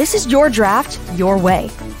 This is your draft, your way.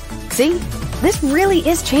 See? This really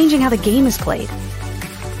is changing how the game is played.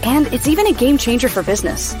 And it's even a game changer for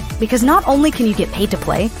business, because not only can you get paid to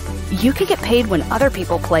play, you can get paid when other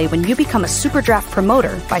people play when you become a Super Draft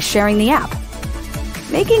promoter by sharing the app.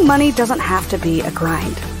 Making money doesn't have to be a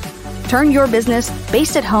grind. Turn your business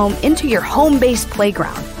based at home into your home-based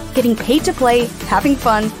playground, getting paid to play, having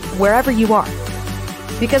fun, wherever you are.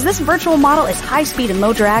 Because this virtual model is high speed and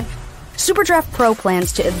low drag, Super Draft Pro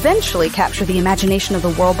plans to eventually capture the imagination of the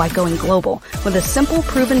world by going global with a simple,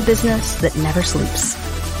 proven business that never sleeps.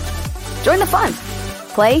 Join the fun.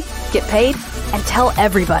 Play, get paid, and tell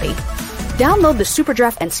everybody. Download the Super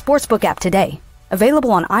Draft and Sportsbook app today.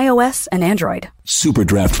 Available on iOS and Android. Super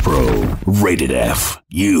Draft Pro. Rated F.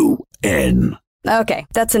 UN. Okay,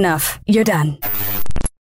 that's enough. You're done.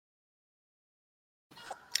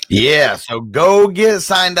 Yeah, so go get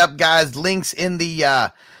signed up, guys. Links in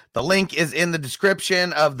the link is in the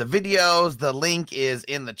description of the videos. The link is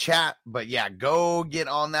in the chat. But yeah, go get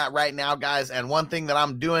on that right now, guys. And one thing that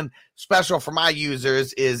I'm doing special for my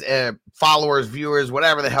users is followers, viewers,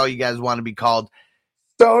 whatever the hell you guys want to be called.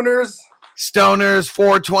 Stoners,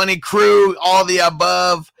 420 crew, all the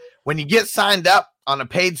above. When you get signed up on a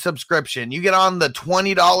paid subscription, you get on the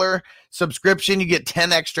 $20 subscription, you get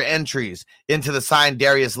 10 extra entries into the signed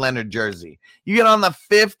Darius Leonard jersey. You get on the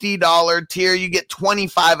 $50 tier, you get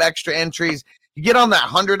 25 extra entries. You get on that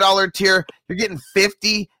 $100 tier, you're getting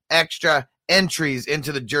 50 extra entries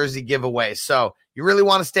into the jersey giveaway. So you really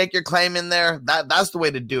want to stake your claim in there? That's the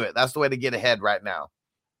way to do it. That's the way to get ahead right now.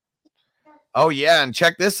 Oh, yeah, and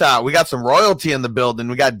check this out. We got some royalty in the building.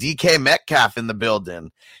 We got DK Metcalf in the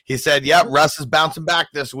building. He said, yep, Russ is bouncing back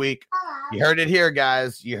this week. You heard it here,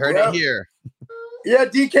 guys. You heard it here. Yeah,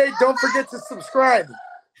 DK, don't forget to subscribe.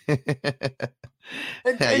 And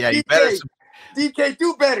yeah, DK, you better. DK,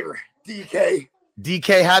 do better, DK.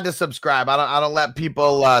 DK had to subscribe. I don't let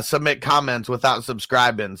people submit comments without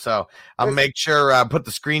subscribing. So I'll make sure put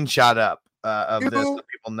the screenshot up of this so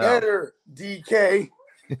people know. Better, DK.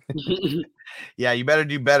 Yeah, you better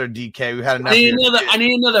do better, DK. We had enough. I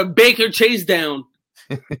need another Baker chase down.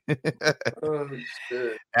 Oh,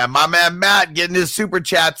 shit. And my man Matt getting his super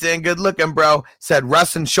chats in. Good looking, bro. Said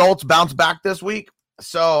Russ and Schultz bounce back this week.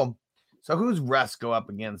 So who's Russ go up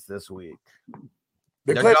against this week?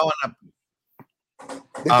 They're going up.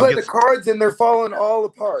 They play the Cards and they're falling all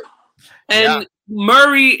apart. And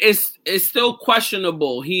Murray is still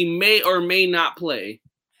questionable. He may or may not play.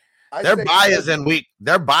 Their bye is in week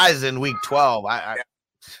 12. I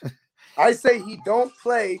say he don't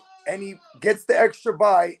play and he gets the extra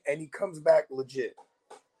bye and he comes back legit.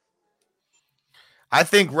 I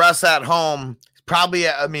think Russ at home probably,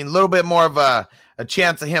 a little bit more of a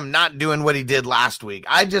chance of him not doing what he did last week.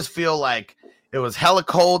 I just feel like it was hella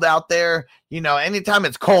cold out there. You know, anytime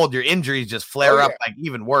it's cold, your injuries just flare up like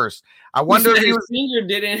even worse. I wonder if his finger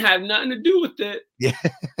didn't have nothing to do with it. Yeah.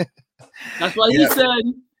 That's why he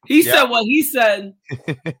said. He said what he said.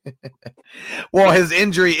 Well, his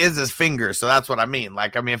injury is his finger, so that's what I mean.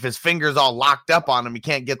 Like, if his finger's all locked up on him, he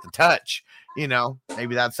can't get the touch. You know,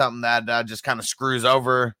 maybe that's something that just kind of screws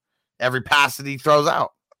over every pass that he throws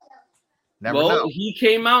out. Never know. He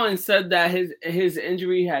came out and said that his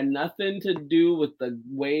injury had nothing to do with the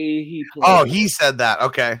way he played. Oh, he said that.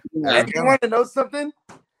 Okay. And you want to know something?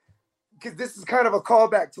 Because this is kind of a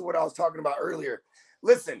callback to what I was talking about earlier.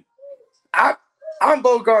 Listen, I'm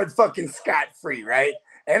Bogard fucking scot-free, right?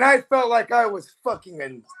 And I felt like I was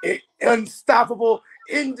fucking unstoppable,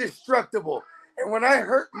 indestructible. And when I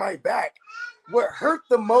hurt my back, what hurt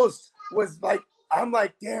the most was like, I'm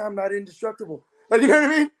like, damn, I'm not indestructible. Like, you know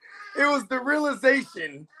what I mean? It was the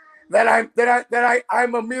realization that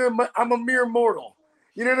I'm a mere mortal.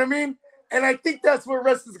 You know what I mean? And I think that's what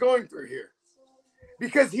Russ is going through here.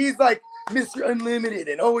 Because he's like Mr. Unlimited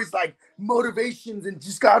and always like motivations and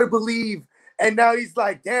just gotta believe. And now he's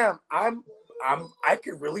like, damn, I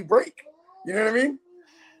could really break. You know what I mean?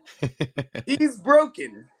 He's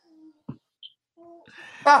broken.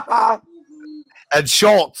 And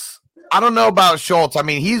Schultz, I don't know about Schultz.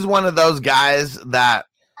 He's one of those guys that,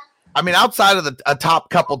 outside of a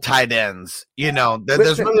top couple tight ends, you know,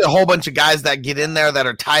 there's really a whole bunch of guys that get in there that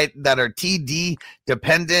are TD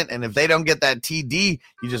dependent. And if they don't get that TD,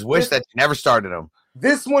 you just wish that you never started them.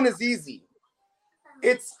 This one is easy.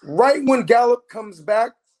 It's right when Gallup comes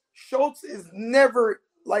back. Schultz is never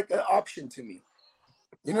like an option to me.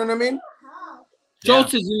 You know what I mean?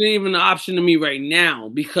 Schultz isn't even an option to me right now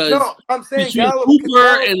because I'm saying between Gallup,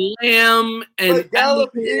 Cooper and Lamb and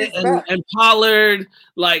Pollard,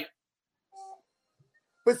 like.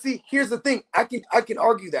 But see, here's the thing. I can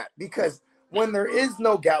argue that because when there is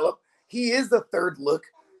no Gallup, he is the third look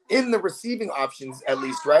in the receiving options, at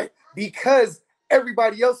least, right? Because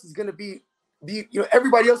everybody else is going to be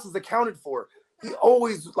everybody else is accounted for. He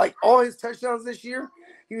always, like, all his touchdowns this year,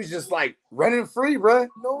 he was just like running free, bro.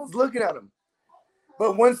 No one's looking at him.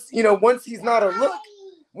 But once he's not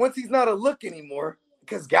a look anymore,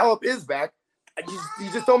 because Gallup is back,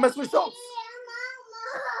 you just don't mess with Schultz.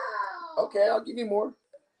 Okay, I'll give you more.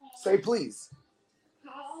 Say please.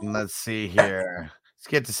 Let's see here. Let's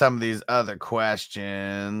get to some of these other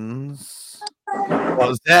questions.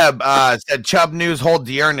 Well, Zeb said Chubb news, hold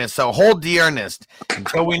Dearness. So hold Dearness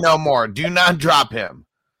until we know more. Do not drop him.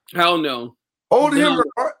 Hell no. Hold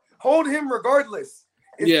him regardless.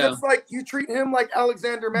 It's just like you treat him like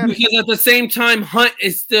Alexander Madison. Because at the same time, Hunt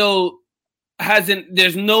is still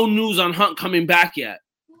there's no news on Hunt coming back yet.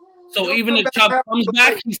 So even if Chubb comes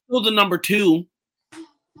back, he's still the number 2.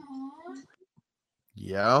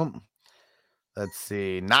 Yeah. Let's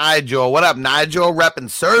see. Nigel. What up, Nigel? Repping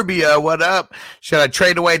Serbia. What up? Should I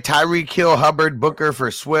trade away Tyreek Hill, Hubbard, Booker for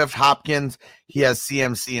Swift, Hopkins? He has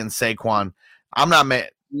CMC and Saquon. I'm not mad.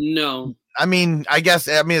 No. I mean,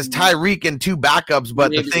 it's Tyreek and 2 backups,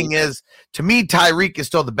 but the thing is, to me, Tyreek is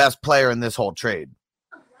still the best player in this whole trade.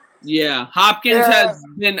 Yeah, Hopkins has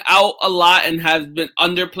been out a lot and has been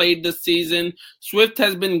underplayed this season. Swift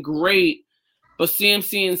has been great, but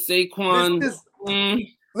CMC and Saquon.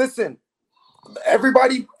 Listen,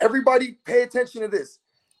 everybody pay attention to this.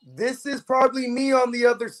 This is probably me on the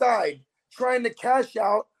other side trying to cash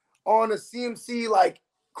out on a CMC, like,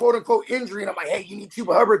 quote-unquote injury, and I'm like, hey, you need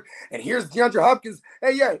Chuba Hubbard, and here's DeAndre Hopkins.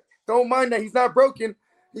 Hey, yeah, don't mind that he's not broken.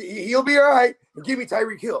 He'll be all right. And give me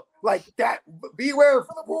Tyreek Hill. Like that, beware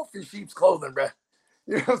for the wolf in sheep's clothing, bro.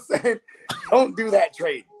 You know what I'm saying? Don't do that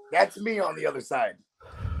trade. That's me on the other side.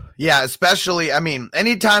 Yeah, especially,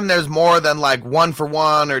 anytime there's more than like 1 for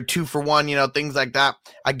 1 or 2 for 1, things like that,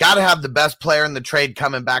 I got to have the best player in the trade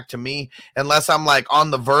coming back to me, unless I'm like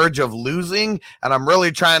on the verge of losing and I'm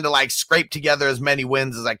really trying to like scrape together as many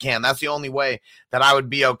wins as I can. That's the only way that I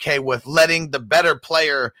would be okay with letting the better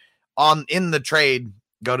player in the trade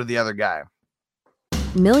go to the other guy.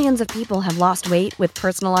 Millions of people have lost weight with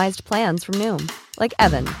personalized plans from Noom, like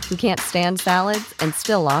Evan, who can't stand salads and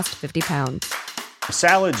still lost 50 pounds.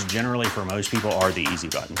 Salads generally for most people are the easy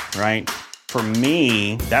button, right? For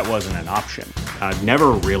me, that wasn't an option. I never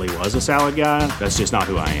really was a salad guy. That's just not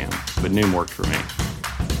who I am. But Noom worked for me.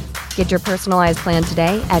 Get your personalized plan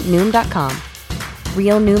today at Noom.com.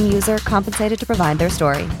 Real Noom user compensated to provide their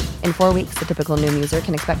story. In 4 weeks, the typical Noom user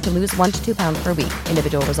can expect to lose 1 to 2 pounds per week.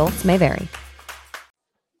 Individual results may vary.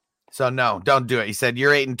 So no, don't do it. He said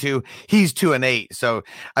you're 8-2. He's 2-8. So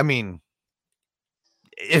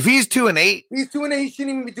if he's 2-8, he's 2-8. He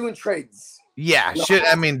shouldn't even be doing trades. Yeah,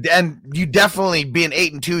 and you definitely being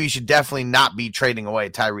 8-2, you should definitely not be trading away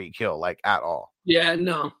Tyreek Hill like at all. Yeah,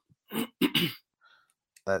 no.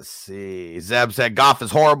 Let's see. Zeb said Goff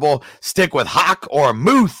is horrible. Stick with Hawk or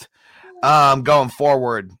Muth going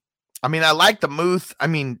forward. I like the Muth.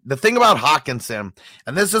 The thing about Hawkinson,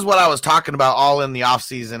 and this is what I was talking about all in the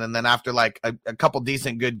offseason, and then after like a couple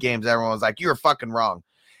decent good games, everyone was like, you were fucking wrong.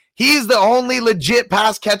 He's the only legit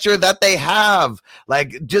pass catcher that they have.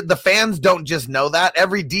 Like, the fans don't just know that.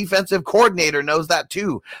 Every defensive coordinator knows that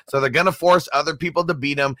too. So they're going to force other people to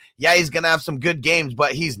beat him. Yeah, he's going to have some good games,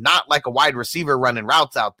 but he's not like a wide receiver running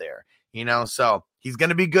routes out there, So he's going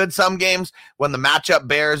to be good some games when the matchup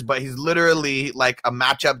bears, but he's literally like a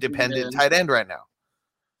matchup-dependent tight end right now.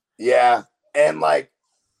 Yeah, and like,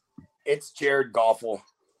 it's Jared Goffel.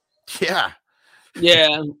 Yeah.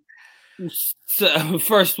 Yeah. So,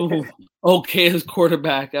 first okayest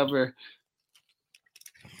quarterback ever.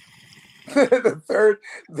 the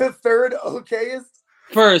third okayest?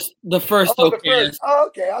 The first okayest.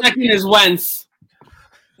 Okay. Second is Wentz.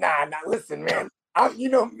 Nah, listen, man. You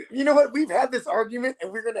know what? We've had this argument,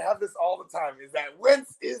 and we're gonna have this all the time. Is that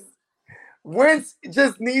Wentz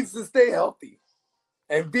just needs to stay healthy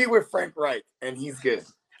and be with Frank Reich, and he's good.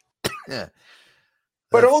 Yeah.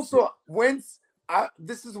 But also Wentz.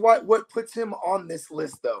 This is what puts him on this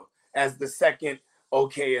list, though, as the second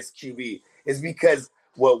okayest QB, is because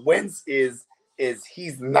what Wentz is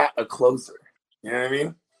he's not a closer. You know what I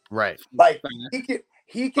mean? Right. Like he can.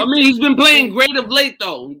 He's been playing great of late,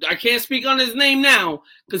 though. I can't speak on his name now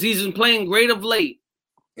because he's been playing great of late.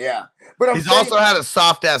 Yeah, but he's also had a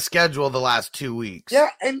soft ass schedule the last 2 weeks. Yeah,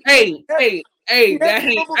 and I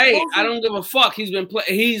don't give a fuck. He's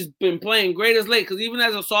been playing great as late because even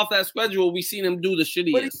as a soft ass schedule, we seen him do the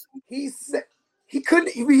shittiest. But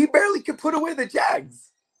he barely could put away the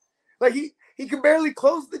Jags. Like he could barely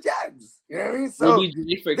close the Jags. You know what I mean? So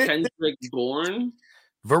OBJ for Kendrick Bourne.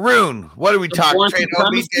 Varun, what are we talking? Trade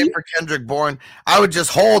OBJ for Kendrick Bourne. I would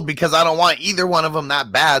just hold because I don't want either one of them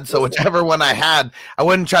that bad. So whichever one I had, I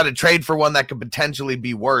wouldn't try to trade for one that could potentially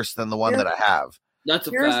be worse than the one that I have. That's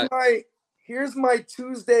a fact. Here's my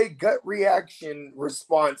Tuesday gut reaction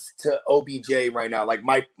response to OBJ right now. Like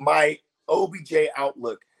my OBJ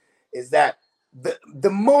outlook is that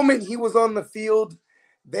the moment he was on the field,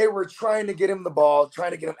 they were trying to get him the ball,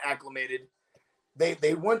 trying to get him acclimated.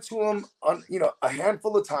 They went to him on a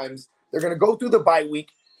handful of times. They're gonna go through the bye week.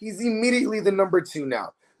 He's immediately the number 2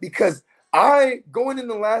 now because going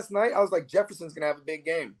into last night, I was like, Jefferson's gonna have a big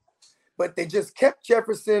game, but they just kept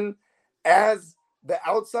Jefferson as the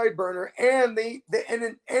outside burner, and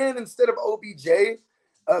and instead of OBJ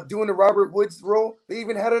doing the Robert Woods role, they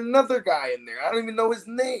even had another guy in there. I don't even know his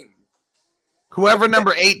name. Whoever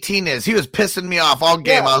number 18 is, he was pissing me off all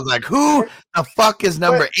game. Yeah. I was like, who the fuck is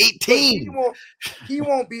number 18? He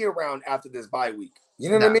won't be around after this bye week.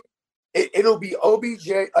 You know what I mean? It'll be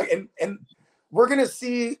OBJ, and we're gonna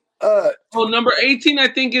see. Number 18, I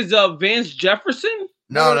think, is Vance Jefferson.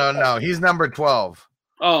 No. He's number 12.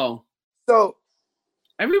 Oh, so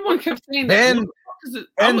Everyone kept saying Ben, that.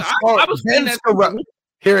 I was saying that.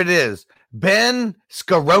 Here it is. Ben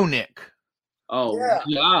Skowronek. Oh,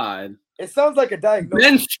 God. It sounds like a diagnosis.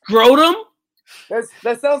 Ben Scrotum?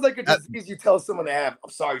 That sounds like a disease you tell someone to have.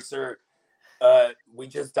 I'm sorry, sir. We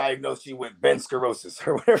just diagnosed you with Ben sclerosis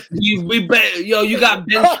or whatever. You got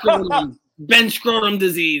Ben Scrotum. Ben Scrotum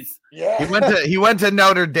disease. Yeah. He went to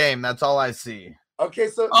Notre Dame. That's all I see. Okay,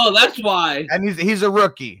 so that's why. And he's a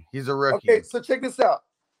rookie. He's a rookie. Okay, so check this out.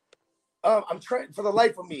 I'm trying for the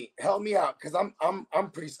life of me. Help me out because I'm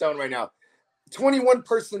pretty stoned right now. 21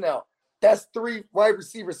 personnel. That's 3 wide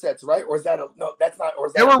receiver sets, right? Or is that no? That's not. Or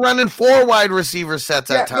is they were running 4 wide receiver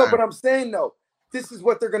sets at time. No, but I'm saying no. This is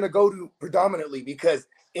what they're going to go to predominantly because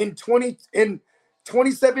in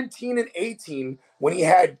 2017 and 18 when he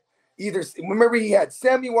had remember he had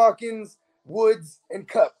Sammy Watkins, Woods, and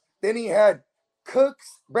Kupp. Then he had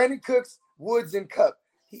Brandon Cooks, Woods, and Kupp.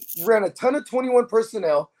 He ran a ton of 21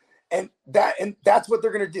 personnel, and that's what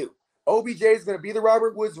they're going to do. OBJ is going to be the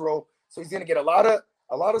Robert Woods role, so he's going to get a lot of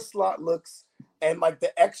slot looks, and like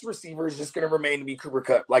the X receiver is just going to remain to be Cooper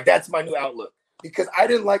Kupp. Like that's my new outlook because I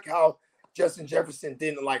didn't like how Justin Jefferson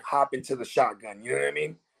didn't like hop into the shotgun. You know what I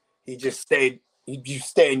mean? He just stayed. You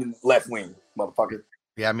stay in left wing, motherfucker.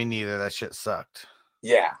 Yeah, me neither. That shit sucked.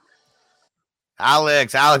 Yeah.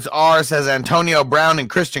 Alex R says Antonio Brown and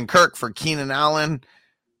Christian Kirk for Keenan Allen.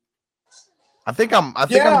 I would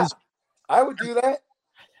do that.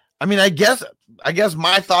 I mean, I guess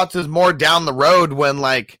my thoughts is more down the road when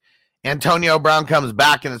like Antonio Brown comes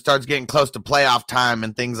back and it starts getting close to playoff time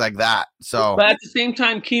and things like that. So, but at the same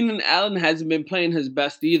time, Keenan Allen hasn't been playing his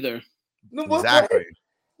best either. No, exactly.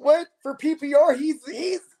 What for PPR?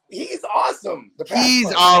 He's awesome.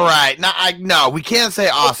 He's all right. No, we can't say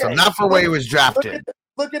awesome. Okay. Not for where he was drafted.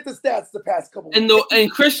 Look at the stats the past couple.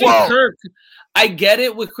 And Christian Kirk, I get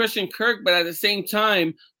it with Christian Kirk, but at the same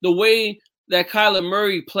time, the way that Kyler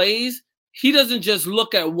Murray plays, he doesn't just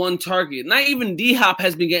look at one target. Not even D-Hop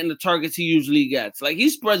has been getting the targets he usually gets. Like he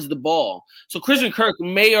spreads the ball. So Christian Kirk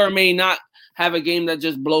may or may not have a game that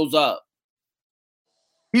just blows up.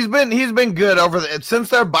 He's been good since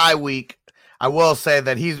their bye week. I will say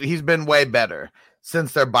that he's been way better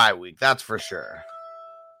since their bye week. That's for sure.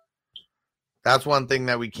 That's one thing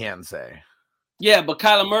that we can say. Yeah, but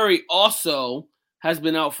Kyler Murray also has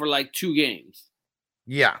been out for like 2 games.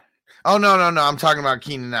 Yeah. Oh, no. I'm talking about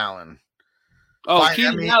Keenan Allen. Oh,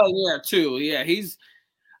 Keenan Allen, yeah, too. Yeah,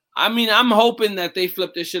 I'm hoping that they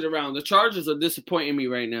flip this shit around. The Chargers are disappointing me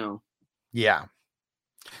right now. Yeah.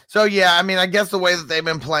 So, yeah, I mean, I guess the way that they've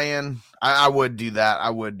been playing, I would do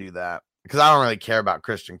that. Because I don't really care about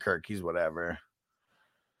Christian Kirk. He's whatever.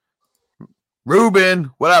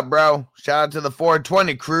 Ruben, what up, bro? Shout out to the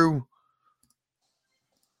 420 crew.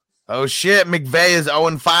 Oh, shit. McVay is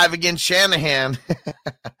 0-5 against Shanahan.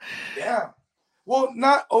 Yeah. Well,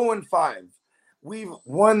 not 0-5. We've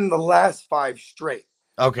won the last 5 straight.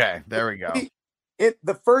 Okay, there we go.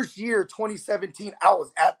 The first year, 2017, I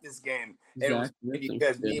was at this game. And it was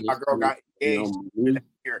because me and my girl got engaged that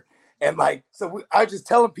year. And like, so I just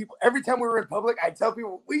telling people every time we were in public, I tell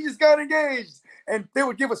people we just got engaged, and they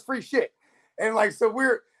would give us free shit. And like, so we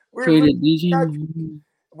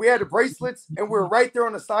had the bracelets, and we were right there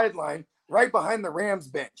on the sideline, right behind the Rams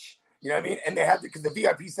bench. You know what I mean? And they had because the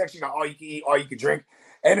VIP section, all you can eat, all you can drink,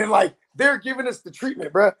 and then like they're giving us the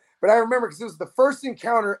treatment, bro. But I remember because it was the first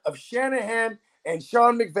encounter of Shanahan and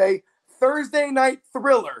Sean McVay, Thursday night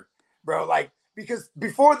thriller, bro. Like because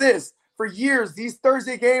before this. For years, these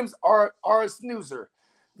Thursday games are a snoozer.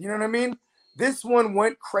 You know what I mean? This one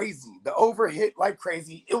went crazy. The over hit like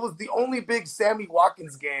crazy. It was the only big Sammy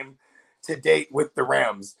Watkins game to date with the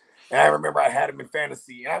Rams. And I remember I had him in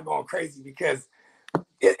fantasy, and I'm going crazy because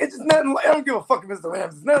it's just nothing. I don't give a fuck if it's the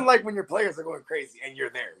Rams. It's nothing like when your players are going crazy and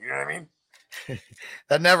you're there. You know what I mean?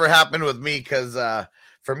 That never happened with me because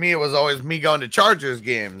for me, it was always me going to Chargers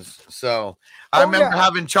games. So I remember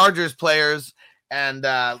having Chargers players and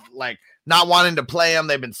like, not wanting to play them.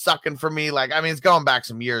 They've been sucking for me. Like, I mean, it's going back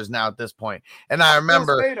some years now at this point. And I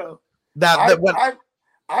remember I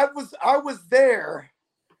was there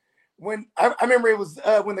when I remember it was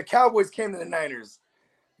when the Cowboys came to the Niners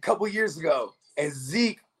a couple years ago. And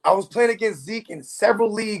I was playing against Zeke in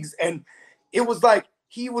several leagues, and it was like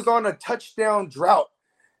he was on a touchdown drought.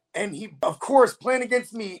 And he, of course, playing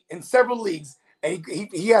against me in several leagues, and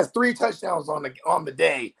he has 3 touchdowns on the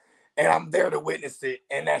day. And I'm there to witness it,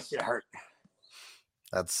 and that shit hurt.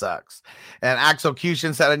 That sucks. And Axel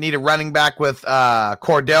Cushin said I need a running back with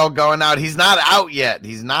Cordell going out. He's not out yet.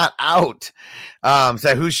 He's not out.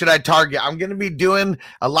 So who should I target? I'm going to be doing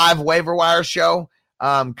a live waiver wire show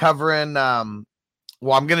covering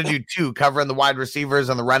Well, I'm going to do 2, covering the wide receivers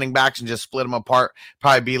and the running backs and just split them apart.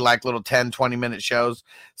 Probably be like little 10, 20-minute shows,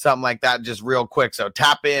 something like that, just real quick. So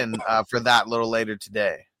tap in for that a little later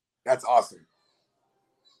today. That's awesome.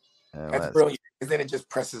 That's brilliant. Because then it just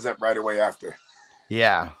presses up right away after.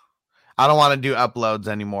 Yeah. I don't want to do uploads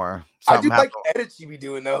anymore. I do like edits you be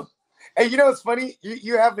doing, though. And you know what's funny?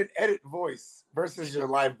 You have an edit voice versus your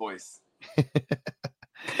live voice.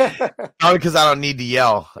 Probably because I don't need to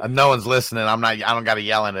yell. No one's listening. I don't got to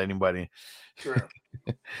yell at anybody. True.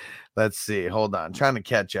 Let's see. Hold on. Trying to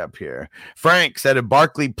catch up here. Frank said if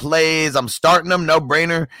Barkley plays, I'm starting him. No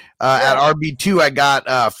brainer. At RB2, I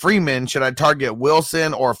got Freeman. Should I target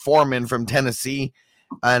Wilson or Foreman from Tennessee?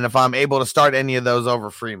 And if I'm able to start any of those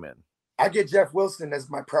over Freeman. I get Jeff Wilson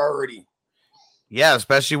as my priority. Yeah,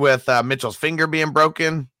 especially with Mitchell's finger being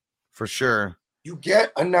broken. For sure. You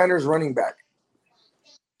get a Niners running back.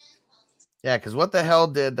 Yeah, because what the hell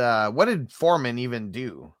what did Foreman even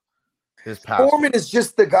do this past Foreman is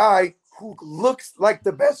just the guy who looks like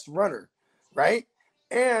the best runner, right?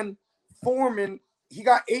 And Foreman, he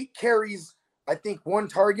got 8 carries, I think 1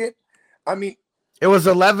 target. I mean, it was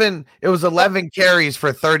 11 carries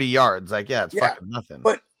for 30 yards. Like, it's fucking nothing.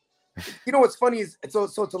 But you know what's funny is so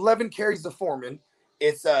it's 11 carries to Foreman.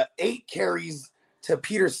 It's 8 carries to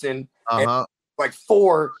Peterson, and like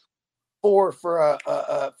 4 for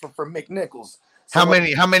McNichols. So how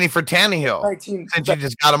many for Tannehill? 19, since you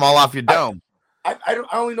just got them all off your dome. I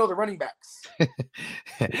only know the running backs.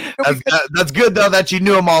 That's good though that you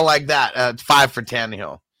knew them all like that. 5 for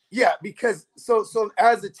Tannehill. Yeah, because so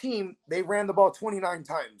as a team they ran the ball 29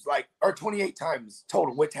 times, or 28 times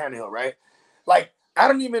total with Tannehill, right? Like I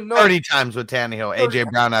don't even know 30 times with Tannehill.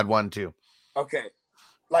 AJ Brown had 1 too. Okay,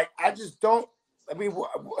 like I just don't. I mean,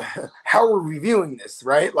 how are we reviewing this,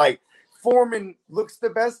 right? Like. Foreman looks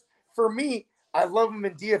the best. For me, I love him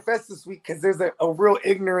in DFS this week because there's a real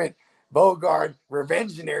ignorant Bogard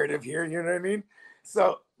revenge narrative here. You know what I mean?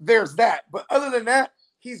 So there's that. But other than that,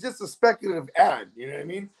 he's just a speculative ad. You know what I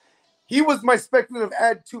mean? He was my speculative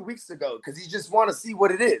ad 2 weeks ago because he just want to see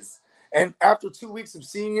what it is. And after 2 weeks of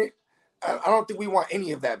seeing it, I don't think we want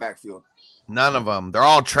any of that backfield. None of them. They're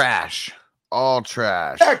all trash. All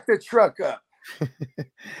trash. Back the truck up.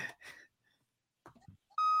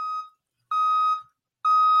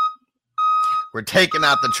 We're taking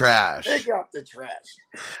out the trash. Take out the trash.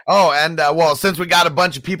 Oh, and well, since we got a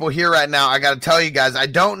bunch of people here right now, I got to tell you guys, I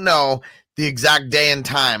don't know the exact day and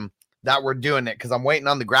time that we're doing it because I'm waiting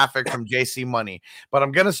on the graphic from JC Money. But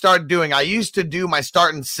I'm going to start doing, I used to do my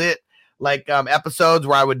start and sit episodes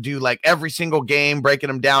where I would do like every single game, breaking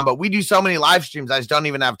them down. But we do so many live streams, I just don't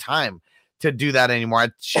even have time to do that anymore.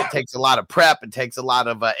 Shit takes a lot of prep. It takes a lot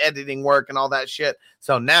of editing work and all that shit.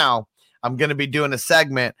 So now I'm going to be doing a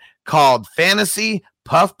segment called Fantasy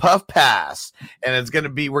Puff Puff Pass. And we're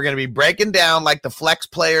going to be breaking down like the flex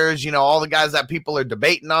players, all the guys that people are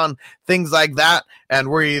debating on, things like that. And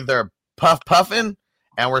we're either puffing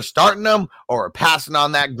and we're starting them or we're passing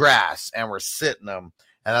on that grass and we're sitting them.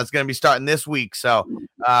 And that's going to be starting this week. So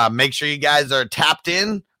make sure you guys are tapped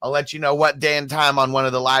in. I'll let you know what day and time on one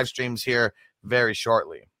of the live streams here very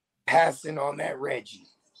shortly. Passing on that Reggie.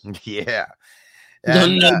 Yeah.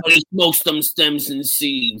 And, nobody smokes them stems and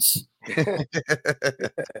seeds.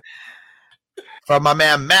 From my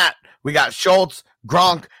man Matt, we got Schultz,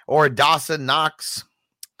 Gronk, or Dawson Knox.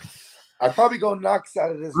 I'd probably go Knox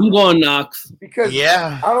out of this. I'm going Knox. Because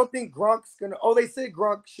I don't think Gronk's going to – they say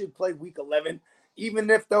Gronk should play week 11, even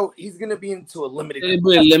if, though, he's going to be into a limited –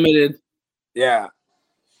 It'll be limited. Yeah.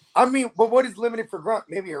 I mean, but what is limited for Gronk?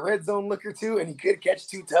 Maybe a red zone look or two, and he could catch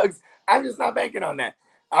 2 tugs. I'm just not banking on that.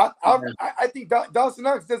 I think Dawson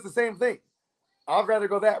Knox does the same thing. I'd rather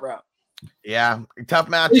go that route. Yeah, tough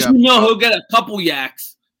matchup. He'll get a couple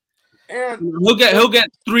yaks, and he'll get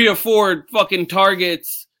 3 or 4 fucking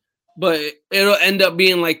targets, but it'll end up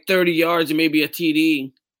being like 30 yards and maybe a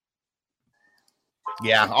TD.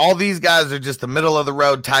 Yeah, all these guys are just the middle of the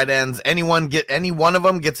road tight ends. Any one of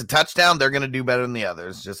them gets a touchdown, they're going to do better than the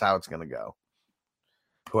others. Just how it's going to go.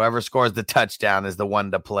 Whoever scores the touchdown is the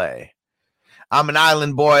one to play. I'm an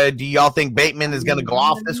island boy. Do y'all think Bateman is going to go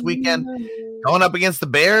off this weekend? Going up against the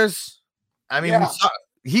Bears? I mean,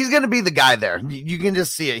 he's going to be the guy there. You can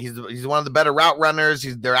just see it. He's one of the better route runners.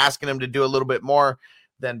 They're asking him to do a little bit more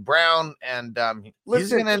than Brown, and he's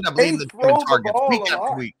going to end up leading the team in targets week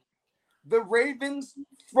after week. The Ravens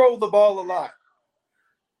throw the ball a lot.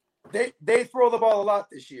 They throw the ball a lot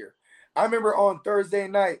this year. I remember on Thursday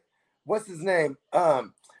night, what's his name?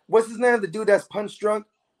 The dude that's punch drunk?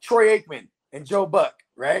 Troy Aikman and Joe Buck,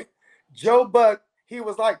 right? Joe Buck, he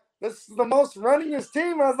was like, this is the most runningest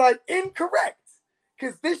team. I was like, incorrect.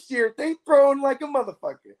 because this year they throwing like a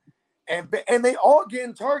motherfucker, and they all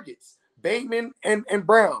getting targets. Bateman and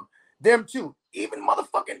Brown, them too. Even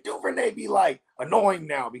motherfucking Duvernay be like annoying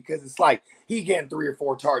now because it's like he getting 3 or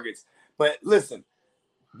 4 targets. But listen,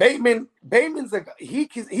 Bateman's like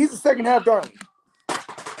he's a second half darling.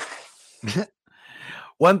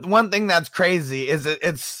 One thing that's crazy is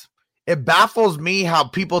it baffles me how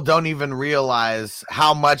people don't even realize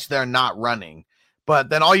how much they're not running. But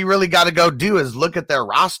then all you really got to go do is look at their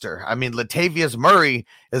roster. I mean, Latavius Murray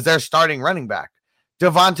is their starting running back.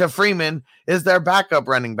 Devonta Freeman is their backup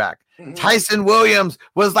running back. Mm-hmm. Tyson Williams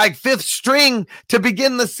was like 5th string to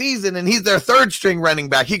begin the season, and he's their 3rd string running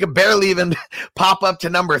back. He could barely even pop up to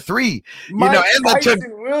number 3.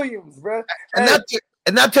 Tyson Williams, bro.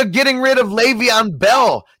 And that took getting rid of Le'Veon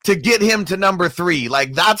Bell to get him to number 3.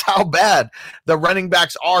 Like, that's how bad the running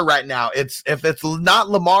backs are right now. If it's not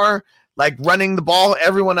Lamar, like, running the ball,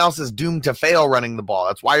 everyone else is doomed to fail running the ball.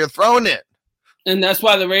 That's why you're throwing it. And that's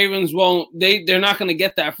why the Ravens won't. They're not going to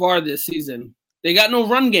get that far this season. They got no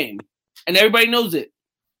run game, and everybody knows it.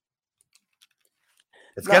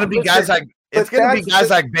 It's going to be guys like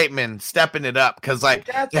Bateman stepping it up because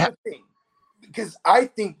that's the thing. Because I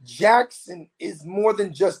think Jackson is more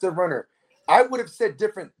than just a runner. I would have said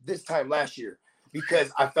different this time last year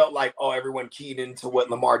because I felt like, everyone keyed into what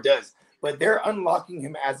Lamar does. But they're unlocking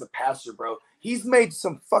him as a passer, bro. He's made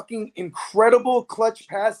some fucking incredible clutch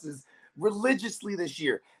passes religiously this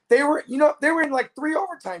year. They were in like 3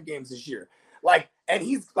 overtime games this year. And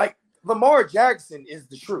he's like, Lamar Jackson is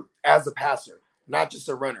the truth as a passer, not just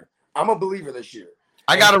a runner. I'm a believer this year.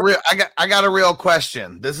 I got a real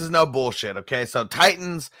question. This is no bullshit. Okay. So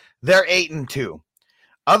Titans, they're 8-2.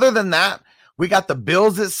 Other than that, we got the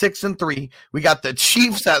Bills at 6-3. We got the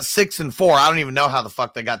Chiefs at 6-4. I don't even know how the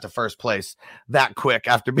fuck they got to first place that quick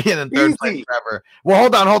after being in 3rd place forever. Well,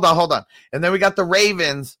 hold on. And then we got the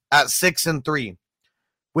Ravens at 6-3.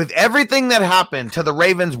 With everything that happened to the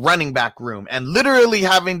Ravens running back room and literally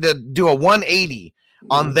having to do a 180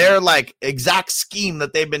 on their like exact scheme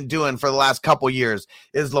that they've been doing for the last couple years,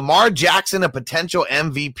 is Lamar Jackson a potential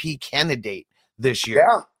MVP candidate this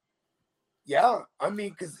year? Yeah. I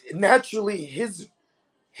mean, because naturally his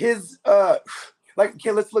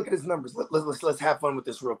okay, let's look at his numbers. Let's have fun with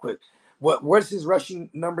this real quick. Where's his rushing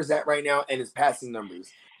numbers at right now and his passing numbers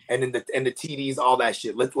and the TDs, all that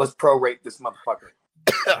shit. Let's prorate this motherfucker.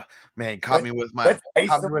 Man, caught me with me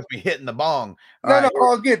hitting the bong.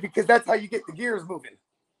 All good, because that's how you get the gears moving.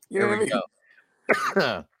 You know what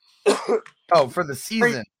I mean? For the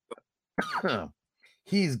season,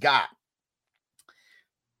 he's got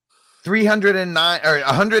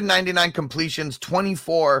 199 completions,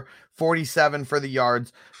 24-47 for the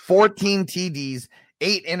yards, 14 TDs,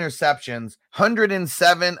 8 interceptions,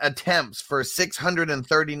 107 attempts for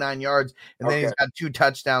 639 yards, and then he's got 2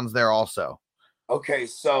 touchdowns there also. Okay,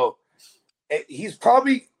 so he's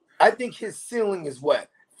probably, I think his ceiling is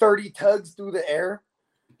 30 tugs through the air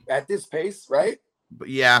at this pace, right? But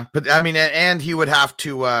I mean, and he would have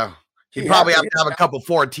to, he'd probably have to have a couple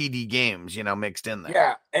 4 TD games, mixed in there.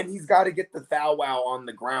 Yeah, and he's got to get the thou wow on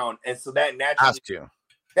the ground, and so that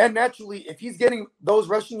naturally, if he's getting those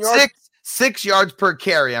rushing yards, 6 yards per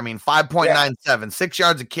carry. I mean, 5.97, 6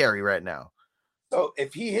 yards a carry right now. So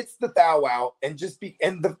if he hits the thou wow and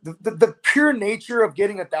the pure nature of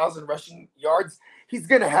getting 1,000 rushing yards, he's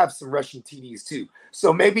gonna have some rushing TDs too.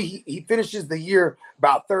 So maybe he finishes the year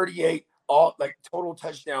about 38, all like total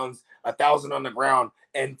touchdowns, 1,000 on the ground,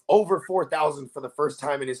 and over 4,000 for the first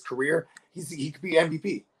time in his career. He could be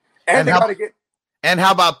MVP. And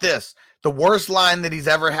how about this? The worst line that he's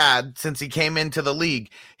ever had since he came into the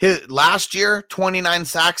league. His last year, 29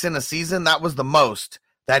 sacks in a season. That was the most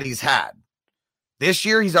that he's had. This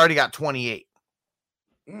year, he's already got 28.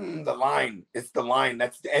 The line. It's the line.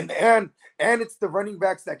 And it's the running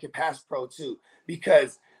backs that can pass pro too.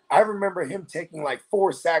 Because I remember him taking like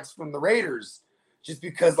 4 sacks from the Raiders just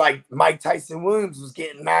because like Mike Tyson Williams was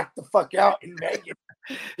getting knocked the fuck out in Vegas.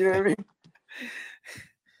 You know what I mean?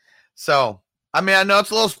 So, I mean, I know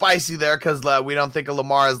it's a little spicy there because we don't think of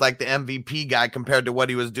Lamar as like the MVP guy compared to what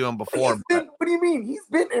he was doing before. What do you mean? He's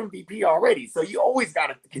been MVP already, so you always got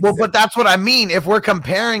to consider. Well, but that's what I mean. If we're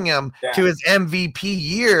comparing him to his MVP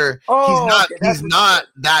year, he's not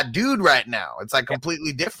that dude right now. It's like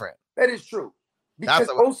completely different. That is true. Because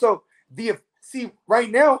also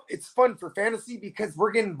right now it's fun for fantasy because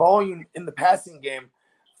we're getting volume in the passing game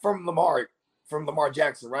from Lamar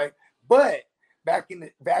Jackson, right? But back in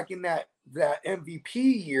that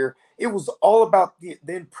MVP year, it was all about the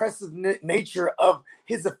impressive nature of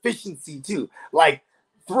his efficiency too. Like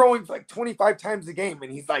throwing like 25 times a game,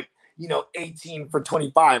 and he's like, 18 for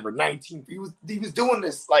 25 or 19. He was doing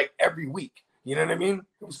this like every week. You know what I mean?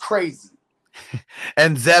 It was crazy.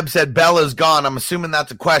 And Zeb said Bella's gone. I'm assuming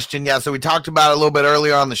that's a question. Yeah, so we talked about it a little bit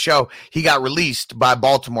earlier on the show. He got released by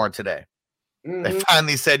Baltimore today. Mm-hmm. They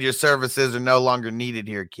finally said your services are no longer needed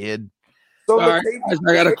here, kid. So right,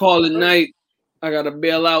 I got to call it night. I got to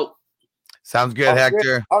bail out. Sounds good,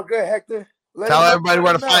 Hector. All good, Hector. Tell everybody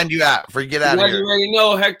where to find you at before you get out of here. You already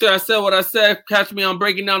know, Hector. I said what I said. Catch me on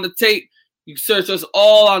Breaking Down the Tape. You can search us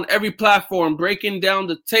all on every platform. Breaking Down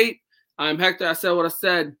the Tape. I'm Hector. I said what I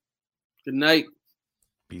said. Good night.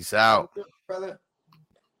 Peace out, brother.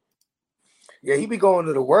 Yeah, he be going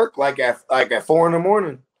to the work like at 4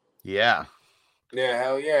 a.m. Yeah. Yeah,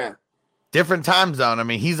 hell yeah. Different time zone. I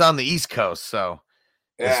mean, he's on the East Coast, so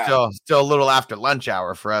it's still a little after lunch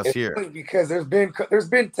hour for us here. Because there's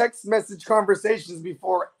been text message conversations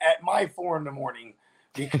before at my 4 a.m.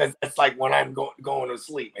 because that's like when I'm going to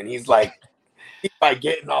sleep, and he's like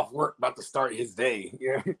getting off work, about to start his day,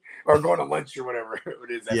 or going to lunch or whatever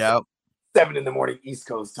it is. Yep. 7 a.m. East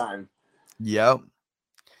Coast time. Yep.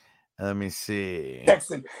 Let me see.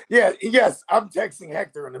 Texting. Yeah, yes, I'm texting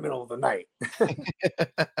Hector in the middle of the night.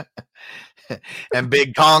 And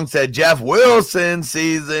Big Kong said Jeff Wilson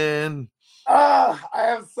season. I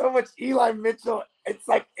have so much Eli Mitchell. It's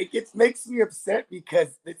like makes me upset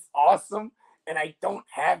because it's awesome, and I don't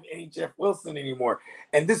have any Jeff Wilson anymore.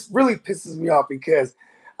 And this really pisses me off because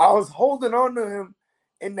I was holding on to him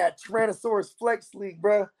in that Tyrannosaurus Flex League,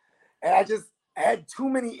 bro. And I just had too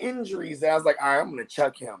many injuries that I was like, all right, I'm going to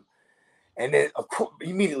chuck him. And then, of course,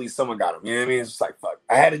 immediately someone got him. You know what I mean? It's just like, fuck.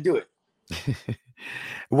 I had to do it.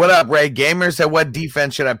 What up, Ray? Gamer said, what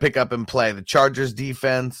defense should I pick up and play? The Chargers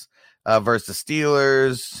defense versus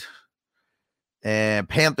Steelers, and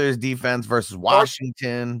Panthers defense versus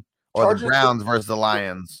Washington, or Chargers, the Browns versus the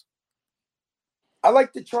Lions? I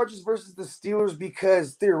like the Chargers versus the Steelers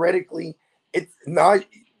because theoretically, it's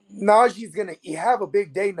Najee's going to have a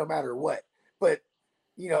big day no matter what. But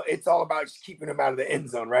it's all about just keeping him out of the end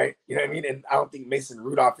zone, right? You know what I mean? And I don't think Mason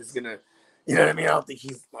Rudolph is going to, you know what I mean? I don't think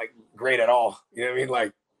he's like great at all. You know what I mean?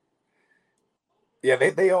 Like, yeah,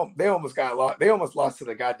 they almost got lost. They almost lost to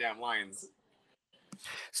the goddamn Lions.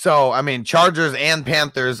 So, I mean, Chargers and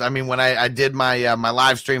Panthers, I mean, when I did my my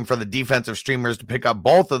live stream for the defensive streamers to pick up,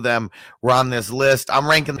 both of them were on this list. I'm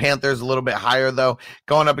ranking the Panthers a little bit higher, though,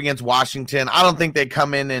 going up against Washington. I don't think they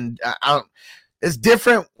come in and it's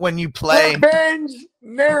different when you play. Revenge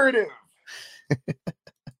narrative.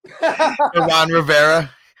 Ron Rivera.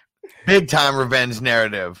 Big time revenge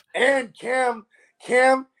narrative. And Cam,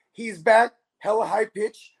 he's back, hella high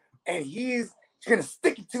pitch, and he's going to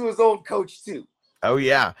stick it to his old coach, too. Oh,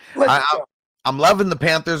 yeah. I'm loving the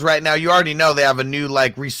Panthers right now. You already know they have a new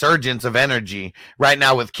resurgence of energy right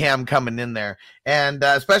now with Cam coming in there. And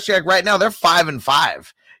especially right now, they're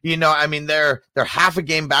 5-5. I mean, they're half a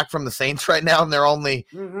game back from the Saints right now, and they're only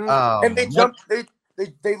and they jumped. They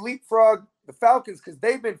leapfrog the Falcons because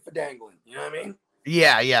they've been fadangling. You know what I mean?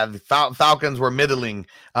 Yeah. The Falcons were middling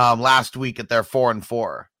last week at their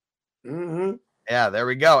 4-4. Mm-hmm. Yeah, there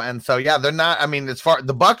we go. And so they're not. I mean,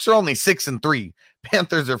 the Bucks are only 6-3.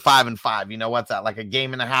 Panthers are 5-5. You know what's that? Like a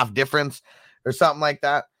game and a half difference or something like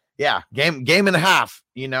that. Yeah, game and a half.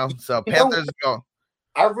 So Panthers go.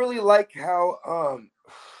 I really like how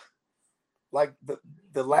like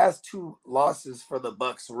the last two losses for the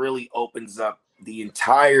Bucks really opens up the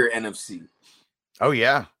entire NFC. Oh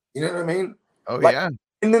yeah. You know what I mean? Oh yeah.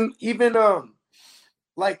 And then even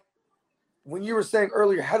like when you were saying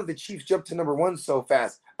earlier, how did the Chiefs jump to number 1 so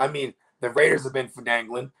fast? I mean, the Raiders have been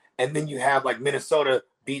fadangling, and then you have like Minnesota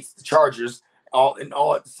beats the Chargers all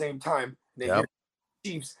at the same time. And then the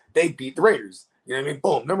Chiefs, they beat the Raiders. You know what I mean?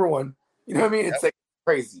 Boom, number 1. You know what I mean? It's like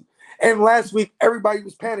crazy. And last week, everybody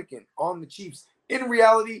was panicking on the Chiefs in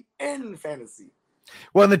reality and in fantasy.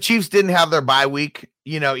 Well, and the Chiefs didn't have their bye week,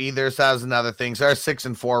 either. So that's another thing. So they're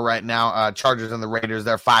 6-4 right now. Chargers and the Raiders,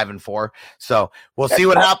 they're 5-4. So we'll see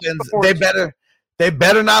what happens. They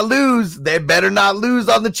better not lose. They better not lose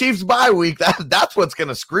on the Chiefs bye week. That's what's going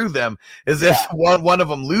to screw them is if one of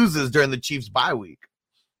them loses during the Chiefs bye week.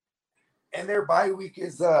 And their bye week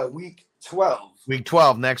is week 12. Week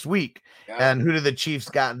 12 next week. Yeah. And who do the Chiefs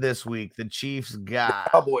got this week? The Chiefs got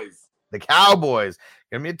the Cowboys. The Cowboys.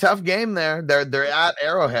 Gonna be a tough game there. They're at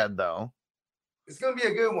Arrowhead though. It's gonna be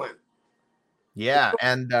a good one. Yeah,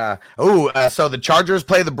 and so the Chargers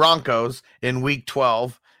play the Broncos in week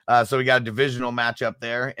 12. So we got a divisional matchup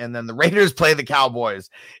there, and then the Raiders play the Cowboys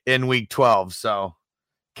in week 12. So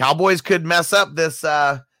Cowboys could mess up this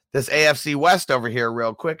AFC West over here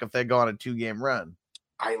real quick if they go on a 2-game run.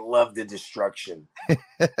 I love the destruction.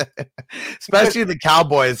 Especially the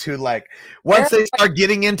Cowboys, who like once they start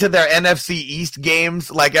getting into their NFC East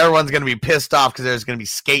games, like everyone's gonna be pissed off because there's gonna be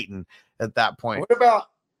skating at that point. What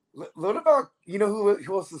about you know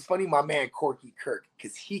who else is funny? My man Corky Kirk,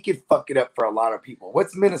 because he could fuck it up for a lot of people.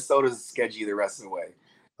 What's Minnesota's schedule the rest of the way?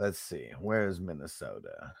 Let's see. Where's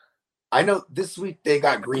Minnesota? I know this week they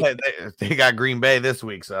got Green Bay. They got Green Bay this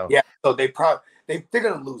week, so yeah. So they're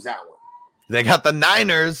gonna lose that one. They got the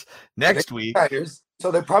Niners next week. Niners,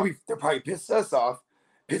 so they're probably piss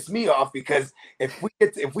me off because if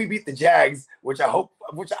we beat the Jags, which I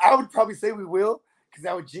would probably say we will, because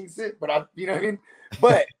that would jinx it. But you know what I mean.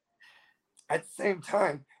 But at the same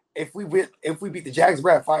time, if we beat the Jags,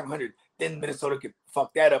 we're at 500. Then Minnesota could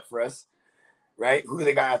fuck that up for us, right? Who do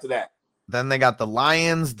they got after that? Then they got the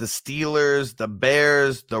Lions, the Steelers, the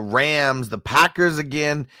Bears, the Rams, the Packers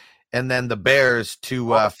again, and then the Bears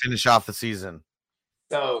to finish off the season.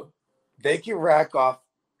 So they can rack off,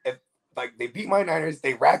 if like they beat my Niners,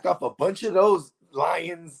 they rack off a bunch of those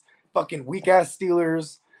Lions, fucking weak ass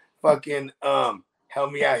Steelers, fucking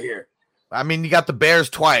help me out here. I mean, you got the Bears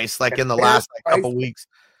twice, like in the last couple weeks,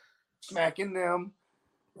 smacking them,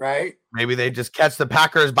 right? Maybe they just catch the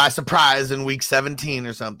Packers by surprise in week 17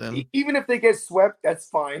 or something. Even if they get swept, that's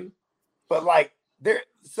fine. But like they're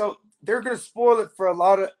gonna spoil it for a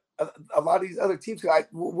lot of these other teams.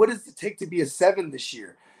 What does it take to be a 7 this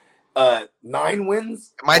year? 9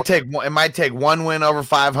 wins. It might take 1 win over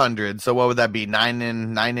 500. So what would that be? 9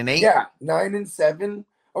 and 8? Yeah, 9 and 7.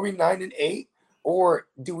 Are we 9 and 8? Or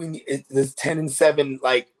do we this 10 and 7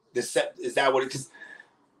 like this? Is that what it is?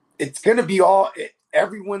 It's gonna be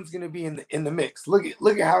everyone's gonna be in the mix. Look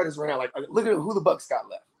at how it is right now. Like look at who the Bucks got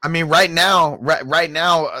left. I mean, right now,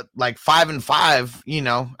 like 5 and 5. You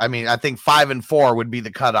know, I mean, I think 5 and 4 would be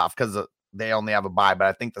the cutoff because they only have a bye. But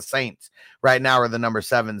I think the Saints right now are the number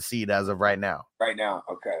 7 seed as of right now. Right now,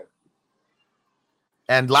 okay.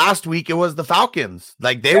 And last week it was the Falcons.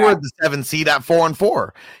 Like they were the 7 seed at 4 and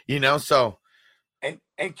 4. You know, so.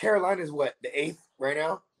 And Carolina is what, the 8th right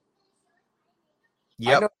now?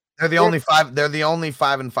 Yep. They're the only 5. They're the only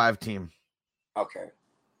 5 and 5 team. Okay.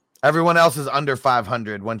 Everyone else is under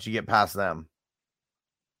 500 once you get past them.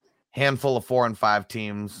 Handful of 4 and 5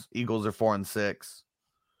 teams. Eagles are 4 and 6.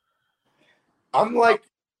 I'm like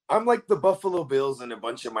the Buffalo Bills in a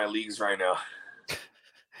bunch of my leagues right now.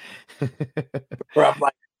 Where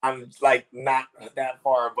I'm like not that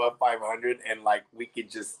far above 500, and like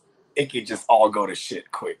it could just all go to shit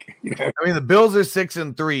quick. You know? I mean, the Bills are 6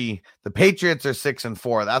 and 3. The Patriots are 6 and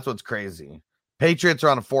 4. That's what's crazy. Patriots are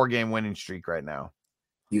on a 4-game winning streak right now.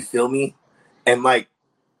 You feel me? And like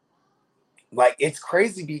it's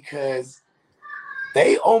crazy because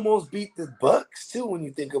they almost beat the Bucks too. When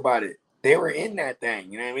you think about it, they were in that thing.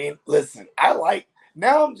 You know what I mean? Listen,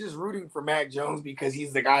 now I'm just rooting for Mac Jones because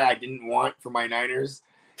he's the guy I didn't want for my Niners.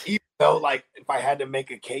 Even though, like, if I had to make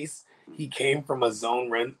a case, he came from a zone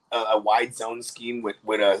run, a wide zone scheme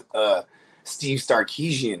with a Steve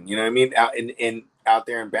Sarkisian. You know what I mean? Out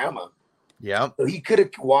there in Bama. Yeah. So he could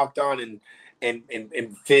have walked on and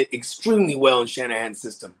fit extremely well in Shanahan's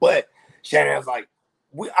system, but Shanahan's like,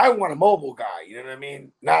 I want a mobile guy. You know what I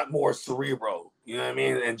mean? Not more cerebral. You know what I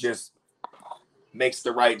mean? And just makes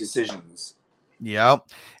the right decisions. Yep.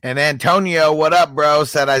 And Antonio, what up, bro?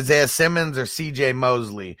 Said Isaiah Simmons or CJ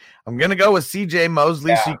Mosley. I'm going to go with CJ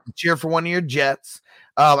Mosley so you can cheer for one of your Jets.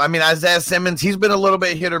 I mean, Isaiah Simmons, he's been a little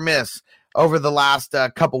bit hit or miss over the last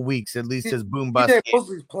couple weeks, at least his boom bust. CJ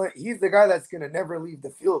Mosley's playing. He's the guy that's going to never leave the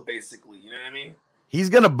field, basically. You know what I mean? He's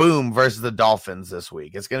going to boom versus the Dolphins this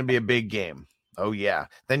week. It's going to be a big game. Oh, yeah.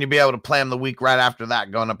 Then you'll be able to play him the week right after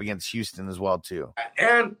that, going up against Houston as well, too.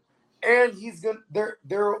 And he's gonna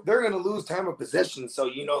they're gonna lose time of possession, so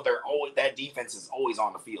that defense is always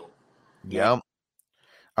on the field. Yep.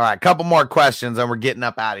 All right, couple more questions and we're getting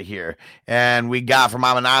up out of here. And we got from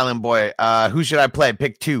I'm an Island Boy. Who should I play?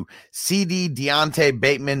 Pick 2. CD, Deontay,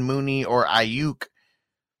 Bateman, Mooney, or Ayuk.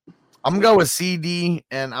 I'm gonna go with CD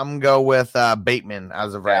and I'm gonna go with Bateman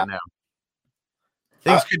as of right now.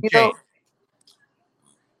 Things could change.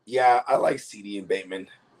 Yeah, I like CD and Bateman.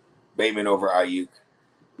 Bateman over Ayuk.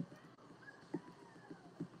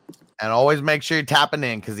 And always make sure you're tapping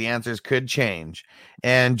in because the answers could change.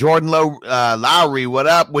 And Jordan Lowry, what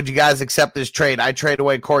up? Would you guys accept this trade? I trade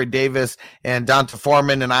away Corey Davis and Donta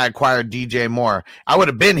Foreman, and I acquired DJ Moore. I would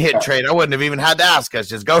have been hit trade. I wouldn't have even had to ask us.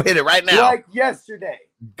 Just go hit it right now. Like yesterday.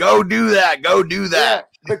 Go do that. Go do that.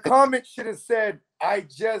 Yeah, the comment should have said,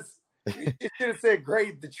 it should have said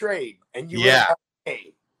grade the trade. And you would have got an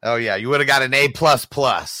A. Oh, yeah. You would have got an A++.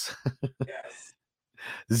 Yes.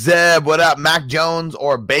 Zeb, what up? Mac Jones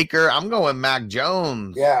or Baker? I'm going Mac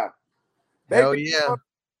Jones. Yeah. Hell yeah.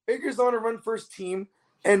 Baker's on a run first team,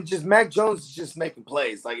 and just Mac Jones is just making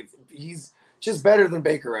plays. Like he's just better than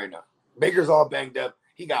Baker right now. Baker's all banged up.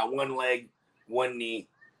 He got one leg, one knee,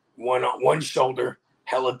 one shoulder,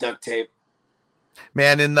 hella duct tape.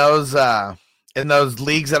 Man, in those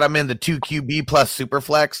leagues that I'm in, the 2 QB plus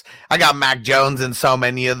Superflex, I got Mac Jones in so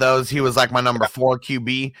many of those. He was like my number 4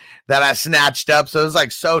 QB that I snatched up. So it was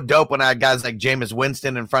like so dope when I had guys like Jameis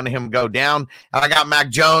Winston in front of him go down. And I got Mac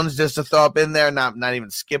Jones just to throw up in there, not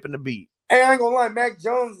even skipping a beat. Hey, I ain't gonna lie, Mac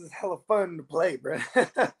Jones is hella fun to play, bro.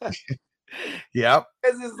 Yep.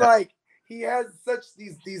 Because it's like he has such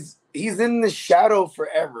these he's in the shadow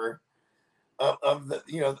forever of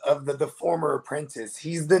the former apprentice.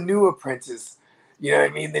 He's the new apprentice. You know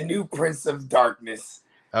what I mean? The new Prince of Darkness.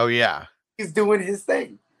 Oh yeah. He's doing his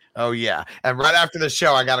thing. Oh yeah. And right after the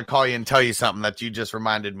show, I gotta call you and tell you something that you just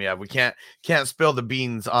reminded me of. We can't spill the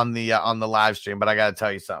beans on the live stream, but I gotta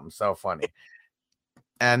tell you something so funny.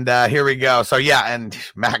 And here we go. So yeah, and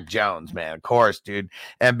Mac Jones, man, of course, dude.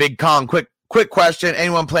 And Big Kong, quick question.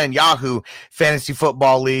 Anyone playing Yahoo fantasy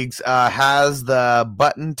football leagues has the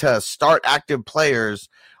button to start active players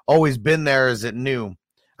always been there? Is it new?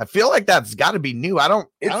 I feel like that's got to be new. I don't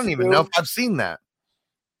even know if I've seen that.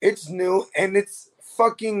 It's new and it's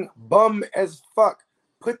fucking bum as fuck.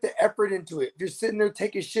 Put the effort into it. If you're sitting there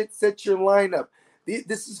taking shit, set your lineup.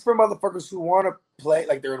 This is for motherfuckers who want to play,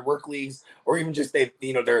 like they're in work leagues, or even just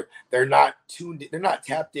they're not tuned, they're not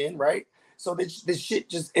tapped in, right? So this shit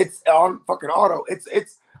just it's on fucking auto.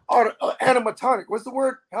 It's auto animatronic. What's the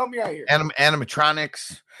word? Help me out here.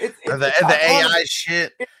 Animatronics. It's the AI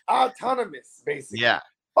shit. It's autonomous, basically. Yeah.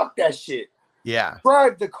 Fuck that shit. Yeah.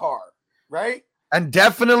 Drive the car, right? And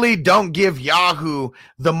definitely don't give Yahoo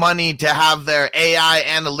the money to have their AI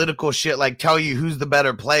analytical shit like tell you who's the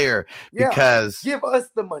better player, because give us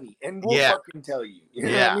the money and we'll fucking tell you. You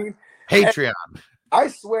know what I mean? Patreon. And I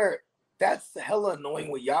swear that's hella annoying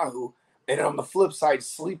with Yahoo. And on the flip side,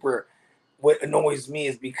 Sleeper, what annoys me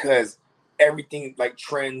is because everything like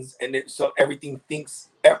trends and so everything thinks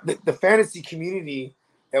the fantasy community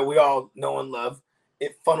that we all know and love,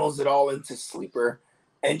 it funnels it all into Sleeper.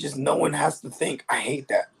 And just no one has to think. I hate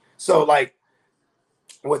that. So like,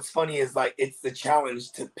 what's funny is like it's the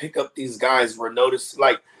challenge to pick up these guys. We're noticed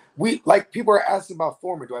like people are asking about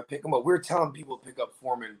Foreman. Do I pick him up? We were telling people to pick up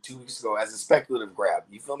Foreman 2 weeks ago as a speculative grab.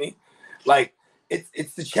 You feel me? Like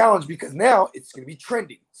it's the challenge because now it's gonna be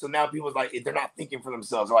trending. So now people's like they're not thinking for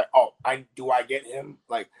themselves. They're like, oh, I get him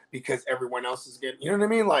like because everyone else is getting. You know what I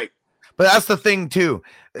mean? Like, but that's the thing too.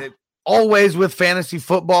 Always with fantasy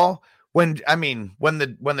football. When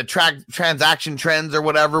the transaction trends or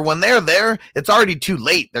whatever, when they're there, it's already too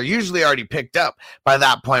late. They're usually already picked up by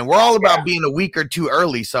that point. We're all about being a week or two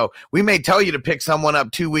early. So we may tell you to pick someone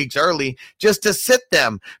up 2 weeks early just to sit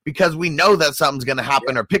them because we know that something's going to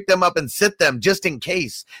happen, or pick them up and sit them just in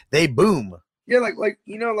case they boom. Yeah.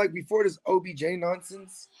 Like before this OBJ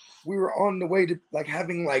nonsense, we were on the way to like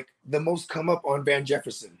having like the most come up on Van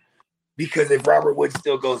Jefferson, because if Robert Woods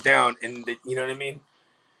still goes down and you know what I mean?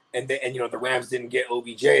 And the Rams didn't get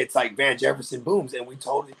OBJ. It's like Van Jefferson booms, and we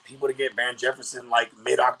told people to get Van Jefferson like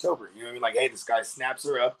mid-October. You know what I mean? Like, hey, this guy snaps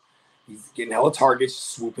her up. He's getting hella targets.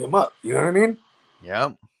 Swoop him up. You know what I mean?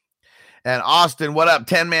 Yep. And Austin, what up?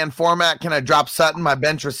 10-man format. Can I drop Sutton? My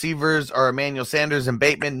bench receivers are Emmanuel Sanders and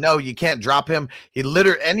Bateman. No, you can't drop him.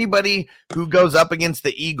 Anybody who goes up against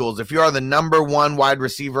the Eagles, if you are the number 1 wide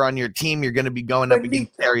receiver on your team, you're going to be going up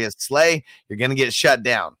against Darius Slay. You're going to get shut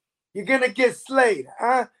down. You're going to get slayed,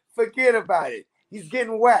 huh? Forget about it. He's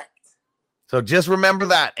getting whacked. So just remember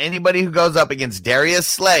that. Anybody who goes up against Darius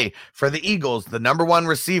Slay for the Eagles, the number 1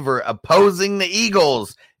 receiver opposing the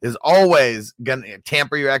Eagles, is always going to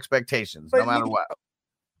tamper your expectations, no matter what.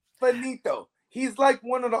 Benito, he's like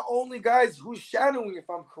one of the only guys who's shadowing, if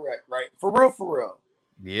I'm correct, right? For real.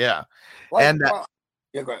 Yeah. Like, and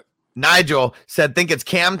yeah, go ahead. Nigel said, think it's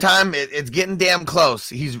Cam time. It's getting damn close.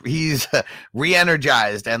 He's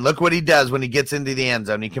re-energized, and look what he does when he gets into the end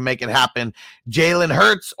zone. He can make it happen. Jalen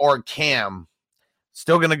Hurts or Cam?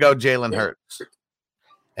 Still going to go Jalen Hurts.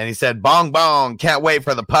 And he said, bong, bong. Can't wait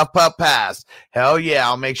for the puff pass. Hell yeah.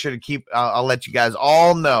 I'll make sure to I'll let you guys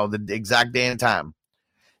all know the exact day and time.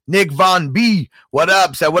 Nick Von B, what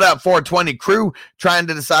up? Said, what up, 420 crew? Trying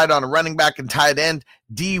to decide on a running back and tight end.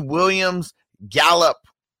 D. Williams, Gallup.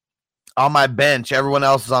 On my bench, everyone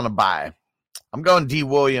else is on a bye. I'm going D.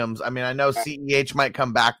 Williams. I mean, I know CEH might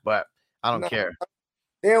come back, but I don't care.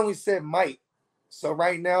 They only said might. So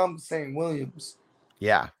right now I'm saying Williams.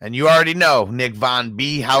 Yeah, and you already know, Nick Von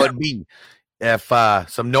B, how it be. If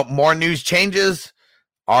some more news changes,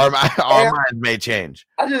 Our minds may change.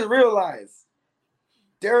 I just realized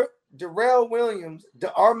Darrell Williams,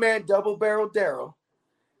 our man Double Barrel Darrell,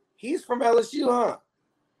 he's from LSU, huh?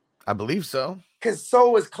 I believe so. Because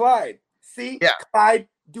so is Clyde. See? Yeah. Clyde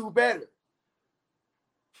do better.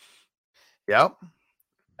 Yep.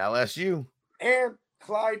 LSU. And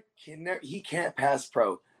Clyde can't pass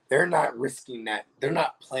pro. They're not risking that. They're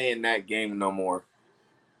not playing that game no more.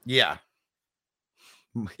 Yeah.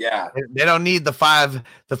 Yeah. They don't need the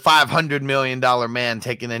 $500 million man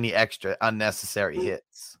taking any extra unnecessary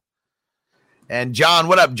hits. And John,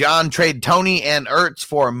 what up, John? Trade Tony and Ertz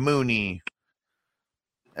for Mooney.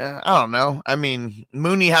 I don't know. I mean,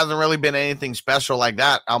 Mooney hasn't really been anything special like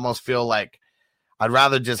that. I almost feel like I'd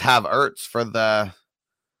rather just have Ertz for the,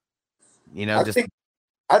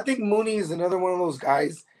 I think Mooney is another one of those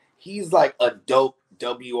guys. He's like a dope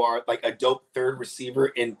WR, like a dope third receiver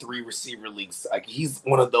in 3 receiver leagues. Like he's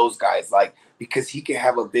one of those guys, like, because he can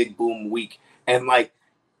have a big boom week. And like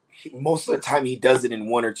most of the time he does it in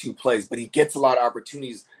 1 or 2 plays, but he gets a lot of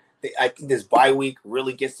opportunities. I think this bye week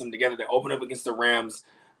really gets them together. They open up against the Rams.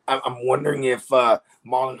 I'm wondering if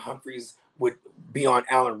Marlon Humphreys would be on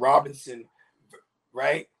Allen Robinson,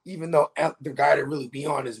 right? Even though the guy to really be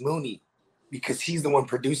on is Mooney because he's the one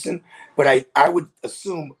producing. But I would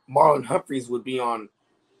assume Marlon Humphreys would be on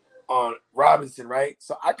Robinson, right?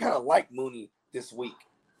 So I kind of like Mooney this week.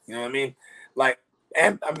 You know what I mean? Like,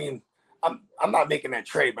 and I mean, I'm not making that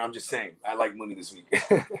trade, but I'm just saying I like Mooney this week.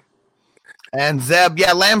 And Zeb,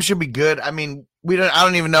 yeah, Lamb should be good. I mean, I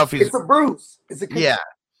don't even know if he's. It's a bruise. Yeah.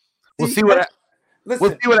 We'll see what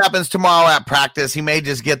happens tomorrow at practice. He may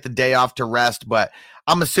just get the day off to rest, but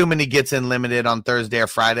I'm assuming he gets in limited on Thursday or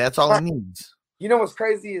Friday. That's all he needs. You know what's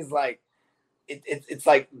crazy is like it's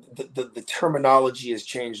like the terminology has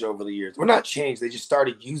changed over the years. Well, not changed. They just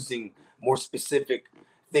started using more specific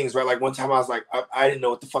things, right? Like one time I was like, I didn't know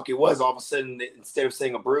what the fuck it was. All of a sudden, instead of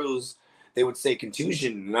saying a bruise, they would say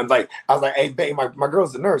contusion. And I was like, hey, babe, my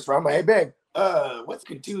girl's a nurse, right? I'm like, hey, babe, what's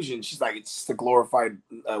contusion? She's like, it's just a glorified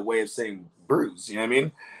way of saying bruise. You know what I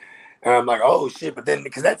mean? And I'm like, oh shit! But then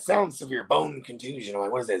because that sounds severe, bone contusion. I'm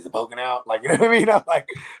like, what is that? Is it poking out? Like, you know what I mean? I'm like,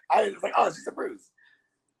 I was like, oh, it's just a bruise.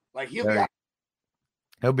 Like he'll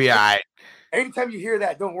be all right. Anytime you hear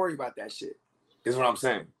that, don't worry about that shit. Is what I'm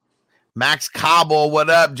saying. Max Cobble, what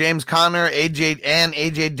up? James Conner,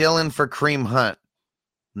 AJ Dillon for Kareem Hunt.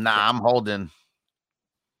 Nah, I'm holding.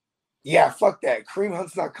 Yeah, fuck that. Kareem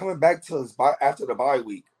Hunt's not coming back till after the bye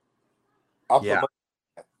week.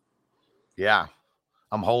 Yeah,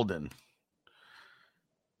 I'm holding.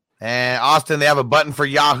 And Austin, they have a button for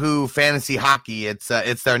Yahoo Fantasy Hockey. It's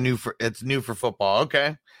new for football.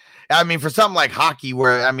 Okay. I mean, for something like hockey,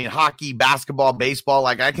 hockey, basketball, baseball,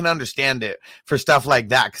 like I can understand it for stuff like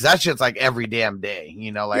that because that shit's like every damn day,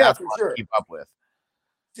 that's for what sure. I keep up with.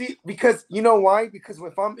 See, because you know why? Because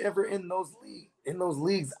if I'm ever in those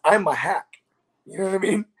leagues, I'm a hack. You know what I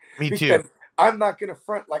mean? Me because too. I'm not gonna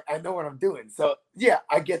front like I know what I'm doing. So yeah,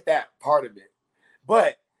 I get that part of it.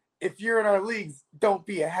 But if you're in our leagues, don't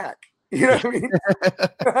be a hack. You know what I mean?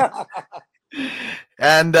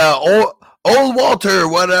 And old Walter,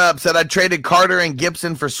 what up? Said I traded Carter and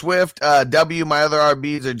Gibson for Swift. My other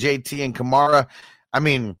RBs are JT and Kamara. I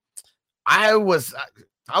mean, I was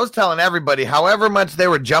telling everybody, however much they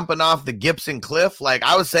were jumping off the Gibson cliff, like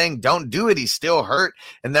I was saying, don't do it. He's still hurt.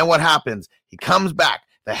 And then what happens? He comes back,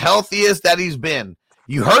 the healthiest that he's been.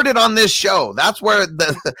 You heard it on this show. That's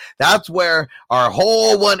where our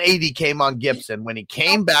whole 180 came on Gibson. When he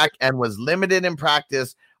came back and was limited in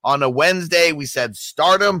practice on a Wednesday, we said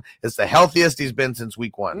start him. It's the healthiest he's been since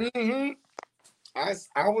week 1. Mm-hmm.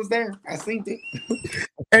 I was there. I seen it.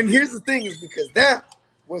 And here's the thing is because that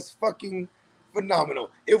was fucking phenomenal.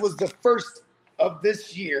 It was the first of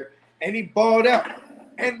this year, and he balled out.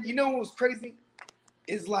 And you know what was crazy?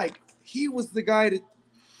 Is like he was the guy that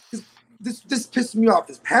this pissed me off.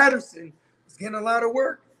 This Patterson was getting a lot of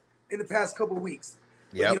work in the past couple of weeks.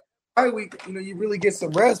 Yeah. Bye week, you really get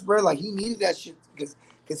some rest, bro. Like he needed that shit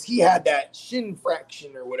because he had that shin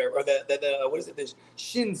fraction or whatever, or what is it? This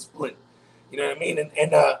shin splint. You know what I mean?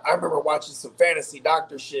 And I remember watching some fantasy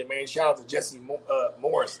doctor shit, man. Shout out to Jesse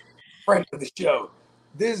Morris, friend of the show.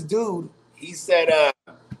 This dude, he said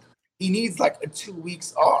he needs like a 2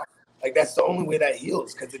 weeks off. Like that's the only way that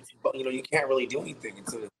heals because it's you can't really do anything.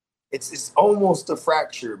 It's almost a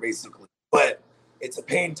fracture basically, but it's a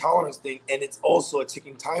pain tolerance thing, and it's also a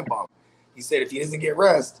ticking time bomb. He said if he doesn't get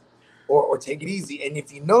rest or take it easy, and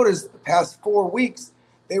if you notice the past 4 weeks,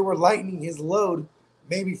 they were lightening his load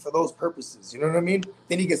maybe for those purposes. You know what I mean?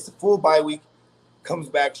 Then he gets the full bye week, comes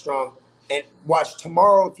back strong, and watch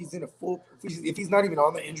tomorrow if he's in if he's not even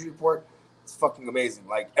on the injury report, It's fucking amazing.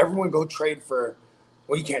 Like, everyone go trade for.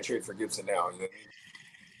 Well, you can't trade for Gibson now. You know what I mean?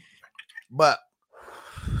 But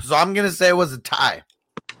so I'm gonna say it was a tie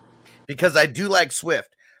because I do like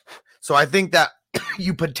Swift. So I think that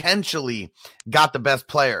you potentially got the best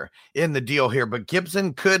player in the deal here, but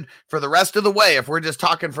Gibson could, for the rest of the way, if we're just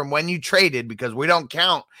talking from when you traded, because we don't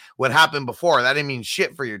count what happened before, that didn't mean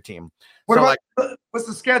shit for your team. What's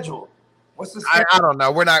the schedule? What's the schedule? I don't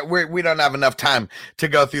know. We don't have enough time to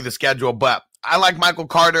go through the schedule, but I like Michael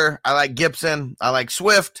Carter. I like Gibson. I like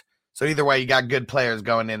Swift. So either way, you got good players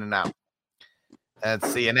going in and out.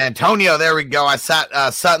 Let's see. And Antonio, there we go. I sat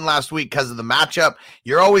Sutton last week because of the matchup.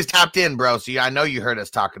 You're always tapped in, bro. So I know you heard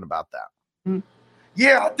us talking about that.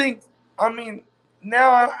 Yeah, I mean,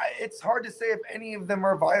 now it's hard to say if any of them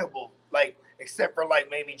are viable, like, except for like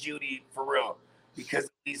maybe Judy for real,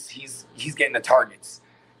 because he's getting the targets.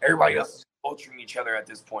 Everybody else is ultering each other at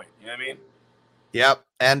this point. You know what I mean? Yep.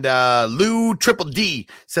 And Lou Triple D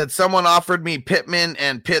said someone offered me Pittman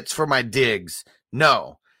and Pitts for my Diggs.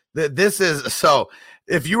 No. This is so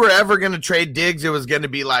if you were ever going to trade Diggs, it was going to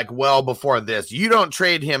be like well before this. You don't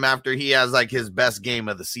trade him after he has like his best game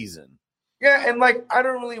of the season. Yeah, and like I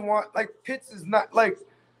don't really want like Pitts is not like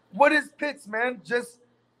what is Pitts, man? Just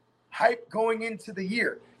hype going into the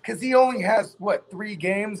year because he only has 3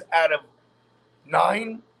 games out of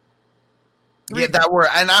 9. Yeah,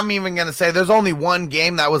 and I'm even going to say there's only one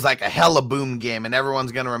game that was like a hella boom game, and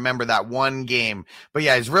everyone's going to remember that one game. But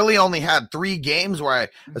yeah, he's really only had 3 games where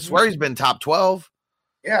I swear he's been top 12.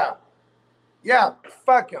 Yeah. Yeah,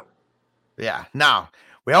 fuck him. Yeah, no.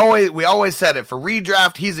 We always said it for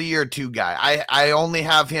redraft, he's a year 2 guy. I only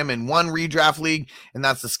have him in one redraft league, and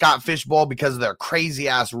that's the Scott Fish Bowl because of their crazy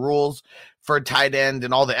ass rules for tight end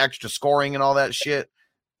and all the extra scoring and all that shit.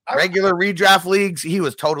 Regular redraft leagues, he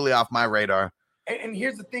was totally off my radar. And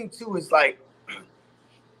here's the thing too, is like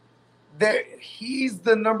that he's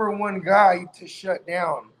the number 1 guy to shut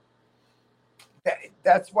down.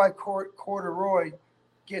 That's why Corduroy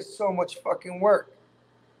gets so much fucking work.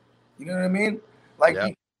 You know what I mean? Like,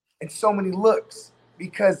 and so many looks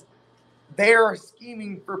because they are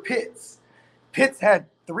scheming for Pitts. Pitts had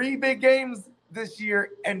 3 big games this year,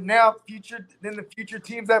 and now the future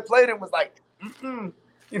teams that played him was like, you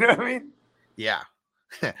know what I mean? Yeah.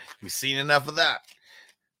 We've seen enough of that.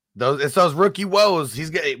 It's those rookie woes.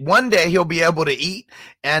 One day he'll be able to eat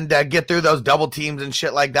and get through those double teams and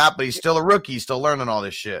shit like that, but he's still a rookie. He's still learning all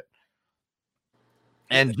this shit.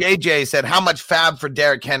 And JJ said, how much fab for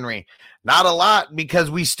Derrick Henry? Not a lot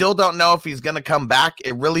because we still don't know if he's going to come back.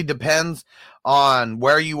 It really depends on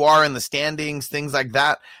where you are in the standings, things like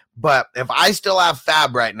that. But if I still have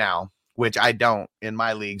fab right now, which I don't in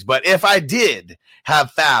my leagues, but if I did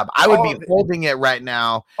have fab, I would be holding it right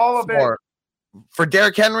now. All of it. For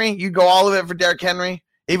Derrick Henry, you go all of it for Derrick Henry,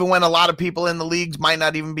 even when a lot of people in the leagues might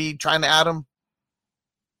not even be trying to add him.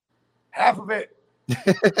 Half of it.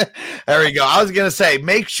 There we go. I was going to say,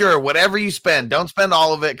 make sure whatever you spend, don't spend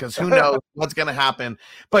all of it because who knows what's going to happen.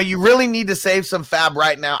 But you really need to save some fab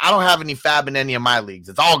right now. I don't have any fab in any of my leagues.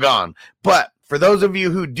 It's all gone. But for those of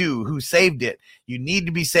you who saved it, you need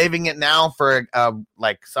to be saving it now for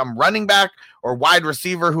like some running back or wide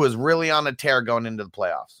receiver who is really on a tear going into the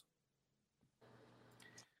playoffs.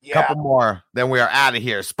 Yeah. Couple more, then we are out of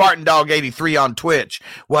here. Spartan Dog 83 on Twitch.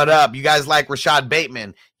 What up? You guys like Rashad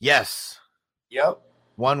Bateman? Yes. Yep.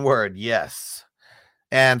 One word, yes.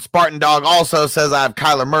 And Spartan Dog also says I have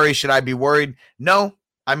Kyler Murray. Should I be worried? No.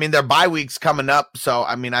 I mean, their bye week's coming up, so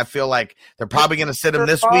I mean, I feel like they're probably going to sit him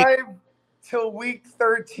this week till week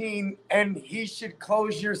 13, and he should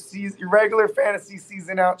close your regular fantasy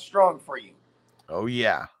season out strong for you. Oh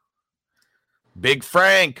yeah. Big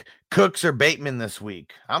Frank, Cooks or Bateman this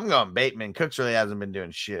week? I'm going Bateman. Cooks really hasn't been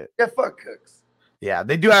doing shit. Yeah, fuck Cooks. Yeah,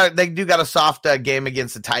 they do got a soft game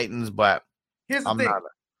against the Titans, but here's the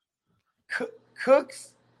thing.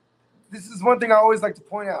 Cooks, this is one thing I always like to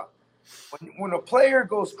point out. When a player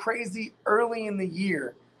goes crazy early in the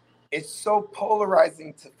year, it's so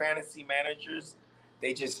polarizing to fantasy managers.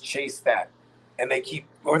 They just chase that, and they keep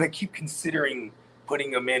considering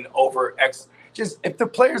putting him in over X. Just if the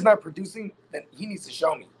player's not producing, then he needs to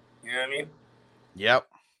show me. You know what I mean? Yep.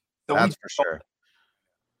 So that's for sure.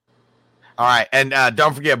 All right. And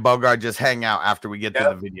don't forget, Bogart, just hang out after we get to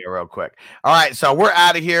the video real quick. All right. So we're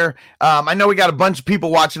out of here. I know we got a bunch of people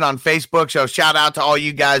watching on Facebook. So shout out to all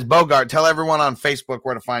you guys. Bogart, tell everyone on Facebook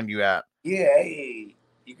where to find you at. Yeah. Hey,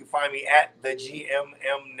 you can find me at the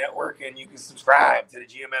GMM Network, and you can subscribe to the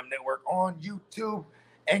GMM Network on YouTube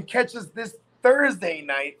and catch us this Thursday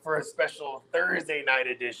night for a special Thursday night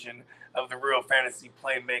edition of the Real Fantasy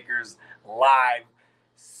Playmakers live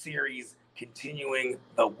series, continuing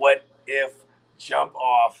the What if jump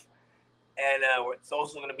off, and it's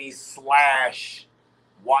also going to be slash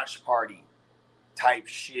watch party type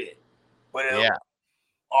shit, but it'll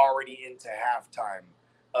already into halftime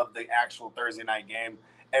of the actual Thursday night game,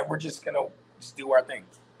 and we're just gonna do our thing.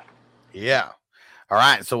 Yeah. All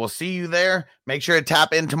right, so we'll see you there. Make sure to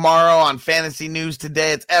tap in tomorrow on Fantasy News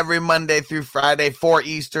Today. It's every Monday through Friday, 4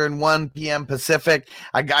 Eastern, 1 p.m. Pacific.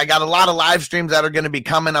 I got a lot of live streams that are going to be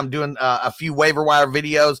coming. I'm doing a few waiver wire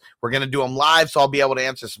videos. We're going to do them live, so I'll be able to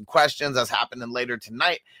answer some questions. That's happening later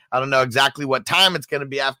tonight. I don't know exactly what time. It's going to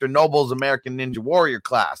be after Noble's American Ninja Warrior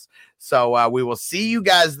class. So we will see you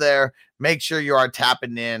guys there. Make sure you are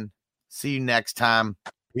tapping in. See you next time.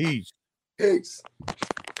 Peace. Peace.